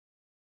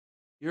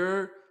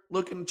 You're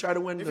looking to try to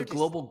win the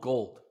global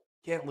gold.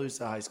 Can't lose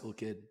to a high school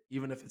kid,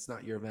 even if it's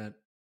not your event.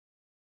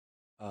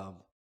 I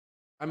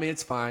mean,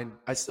 it's fine.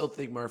 I still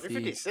think Murphy.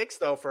 356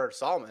 though for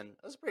Solomon.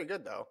 That's pretty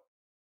good though.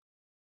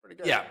 Pretty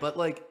good. Yeah, but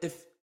like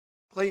if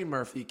Clayton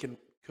Murphy can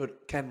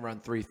run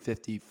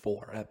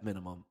 354 at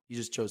minimum, he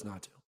just chose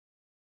not to.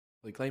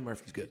 Like Clayton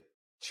Murphy's good.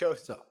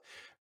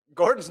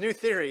 Gordon's new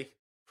theory: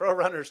 pro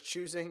runners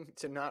choosing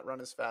to not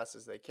run as fast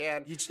as they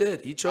can. He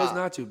did. He chose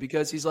not to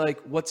because he's like,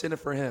 what's in it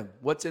for him?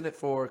 What's in it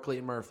for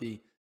Clayton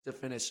Murphy to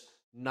finish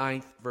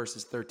 9th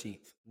versus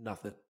 13th?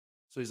 Nothing.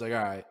 So he's like,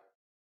 all right,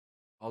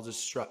 I'll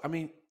just shrug. I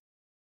mean,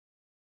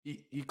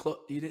 he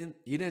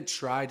didn't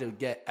try to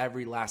get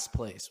every last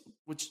place,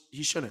 which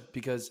he shouldn't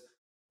because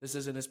this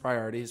isn't his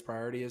priority. His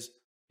priority is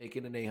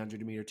making an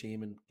 800-meter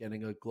team and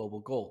getting a global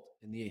gold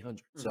in the 800.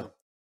 Mm-hmm. So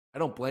I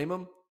don't blame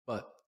him,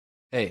 but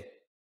hey,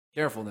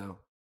 careful now.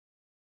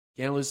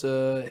 Can't lose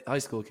to high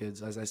school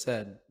kids. As I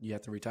said, you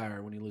have to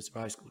retire when you lose to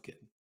a high school kid.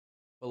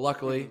 But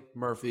luckily,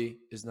 Murphy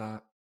is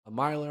not a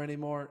miler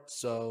anymore,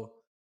 so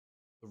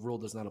the rule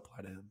does not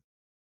apply to him.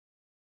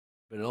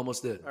 But it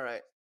almost did. All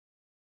right.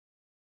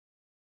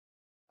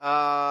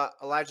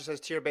 Elijah says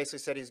Tier basically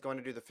said he's going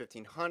to do the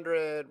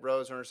 1500.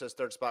 Roserner says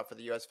 3rd spot for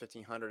the U.S.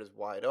 1500 is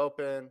wide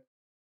open.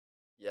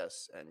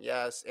 Yes and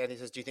yes. Andy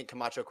says, do you think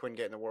Camacho Quinn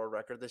getting the world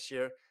record this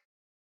year?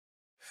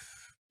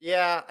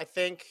 Yeah, I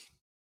think.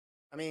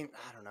 I mean,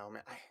 I don't know,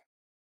 man.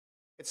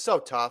 It's so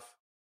tough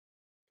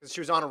because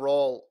she was on a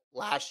roll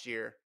last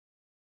year.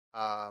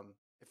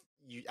 If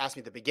you asked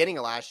me at the beginning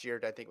of last year,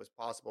 did I think it was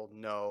possible?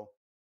 No.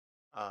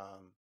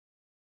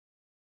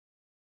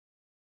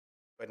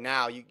 But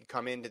now you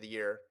come into the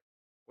year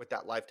with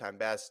that lifetime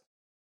best.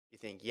 You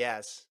think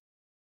yes.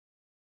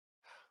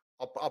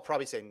 I'll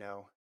probably say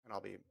no, and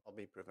I'll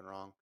be proven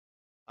wrong.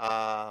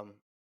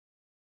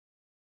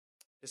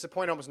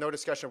 Disappointed. Almost no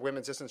discussion of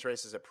women's distance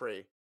races at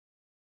Pre.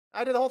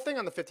 I did the whole thing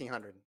on the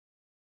 1500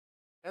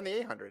 and the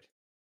 800.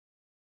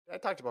 I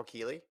talked about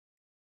Keeley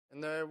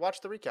and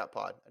watched the recap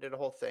pod. I did a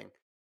whole thing.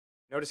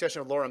 No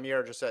discussion of Laura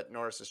Muir, just that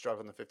Norris has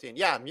struggled in the 15.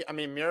 Yeah, I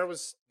mean Muir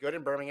was good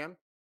in Birmingham.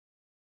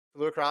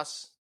 Flew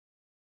across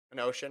an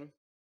ocean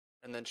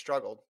and then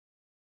struggled.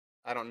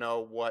 I don't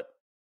know what.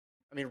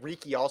 I mean,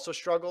 Riki also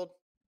struggled.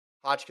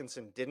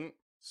 Hodgkinson didn't.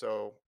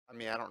 So, I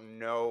mean, I don't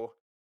know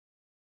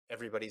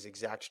everybody's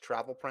exact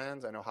travel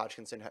plans. I know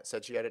Hodgkinson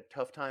said she had a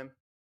tough time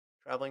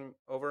traveling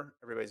over.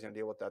 Everybody's going to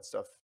deal with that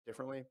stuff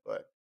differently.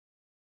 But,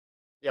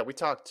 yeah, we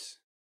talked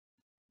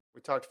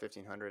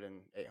 1500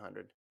 and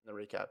 800 in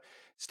the recap.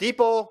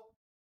 Steeple,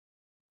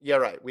 Yeah,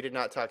 right. We did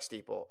not talk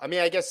steeple. I mean,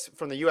 I guess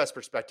from the U.S.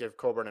 perspective,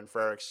 Coburn and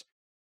Frerichs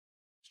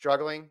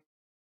struggling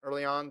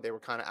early on. They were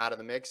kind of out of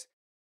the mix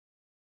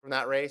from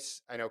that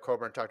race. I know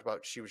Coburn talked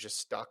about she was just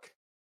stuck.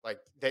 Like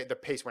the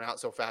pace went out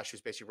so fast, she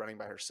was basically running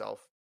by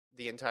herself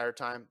the entire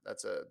time.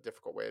 That's a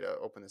difficult way to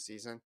open the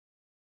season.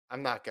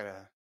 I'm not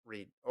gonna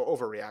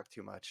overreact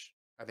too much.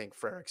 I think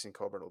Frerichs and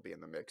Coburn will be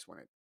in the mix when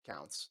it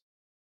counts.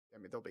 I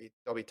mean,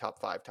 they'll be top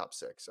 5, top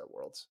 6 at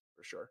Worlds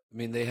for sure. I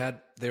mean,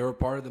 they were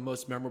part of the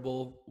most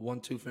memorable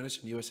 1-2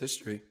 finish in U.S.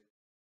 history.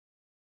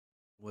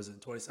 Was it in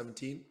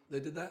 2017 they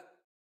did that?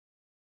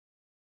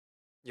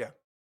 Yeah.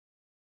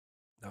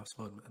 That was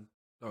fun, man.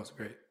 That was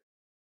great.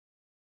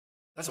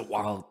 That's a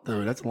long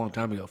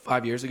time ago.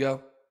 5 years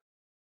ago?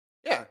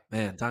 Yeah.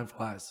 Man, time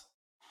flies.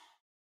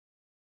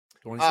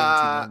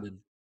 2017 London,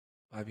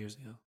 5 years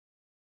ago.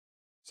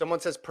 Someone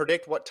says,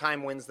 predict what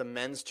time wins the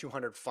men's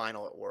 200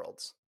 final at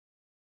Worlds.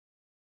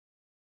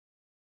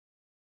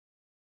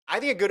 I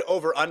think a good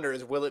over-under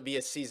is, will it be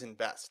a season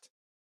best?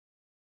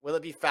 Will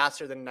it be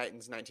faster than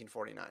Knighton's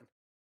 1949?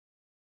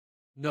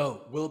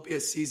 No, will it be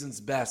a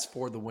season's best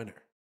for the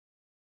winner?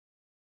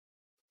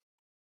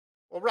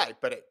 Well, right,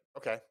 but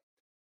okay.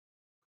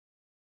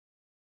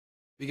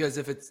 Because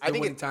if it's the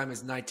winning time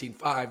is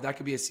 19.5, that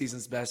could be a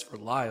season's best for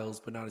Lyles,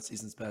 but not a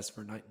season's best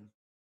for Knighton.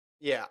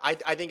 Yeah, I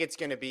think it's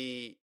going to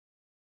be.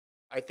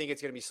 I think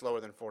it's going to be slower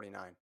than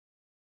 49.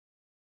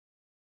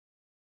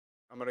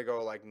 I'm going to go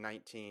like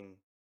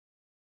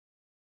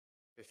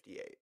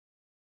 1958.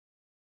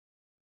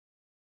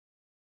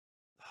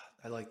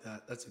 I like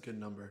that. That's a good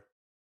number.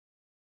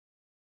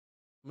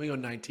 I'm going to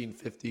go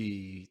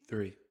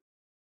 1953.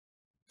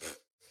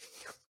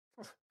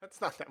 That's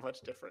not that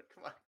much different.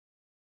 Come on.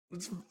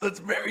 That's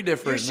very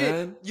different,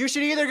 man. You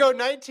should either go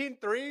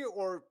 19.3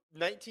 or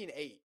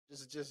 19.8.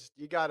 Just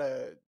you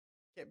gotta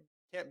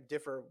can't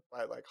differ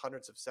by like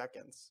hundreds of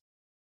seconds.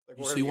 Like,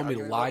 so you want me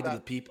to lie to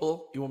the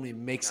people? You want me to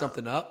make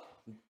something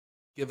up?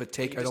 Give a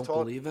take I don't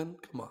believe in?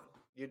 Come on.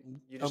 You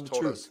just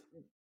told us.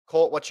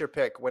 Colt, what's your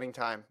pick? Winning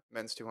time,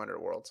 men's 200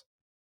 Worlds.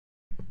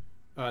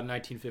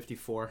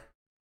 1954.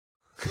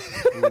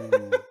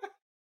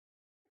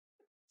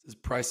 This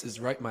Price is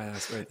right my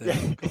ass right there.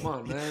 Yeah. Come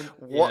on, man.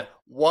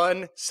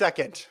 1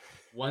 second.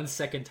 1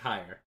 second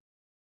higher.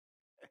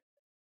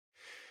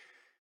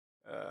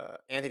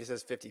 Anthony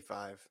says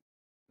 55.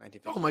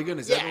 1955. Oh my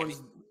goodness. Yeah,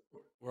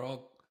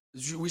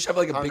 we should have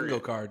like a bingo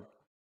card.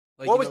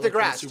 Like, what was the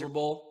grass? Super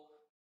Bowl.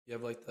 You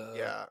have like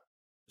the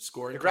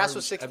scoring. The grass card,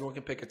 was 60. Everyone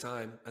can pick a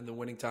time, and the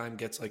winning time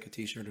gets like a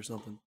T-shirt or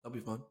something. That'll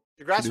be fun.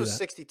 The grass was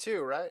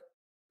 62, right?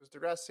 Was the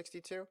grass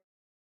 62?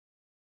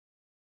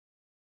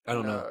 I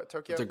don't know.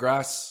 Tokyo.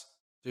 DeGrasse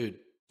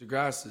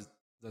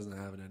doesn't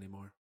have it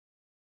anymore.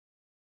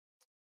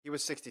 He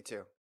was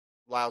 62.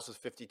 Lyles was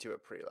 52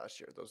 at pre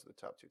last year. Those are the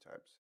top 2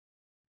 times.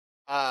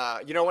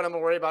 You know what I'm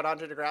worried about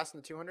Andre DeGrasse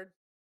in the 200?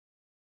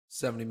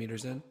 70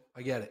 meters in.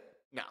 I get it.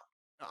 No,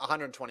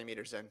 120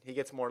 meters in. He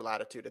gets more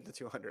latitude in the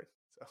 200,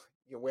 so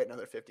you can wait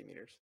another 50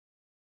 meters.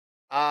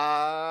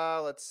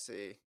 Let's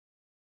see.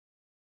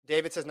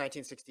 David says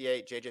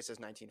 1968. JJ says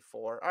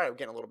 1904. All right, we're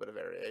getting a little bit of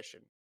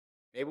variation.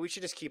 Maybe we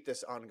should just keep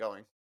this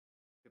ongoing.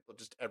 People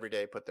just every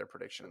day put their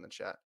prediction in the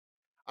chat.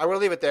 I will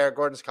leave it there.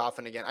 Gordon's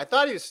coughing again. I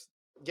thought he was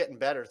getting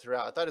better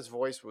throughout. I thought his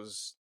voice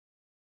was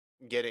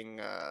getting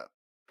a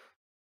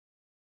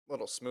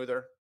little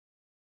smoother,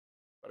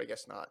 but I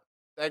guess not.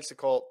 Thanks to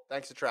Colt.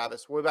 Thanks to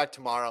Travis. We'll be back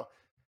tomorrow.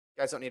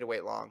 You guys don't need to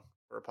wait long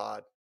for a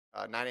pod.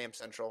 9 a.m.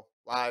 Central.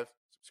 Live.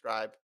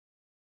 Subscribe.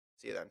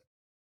 See you then.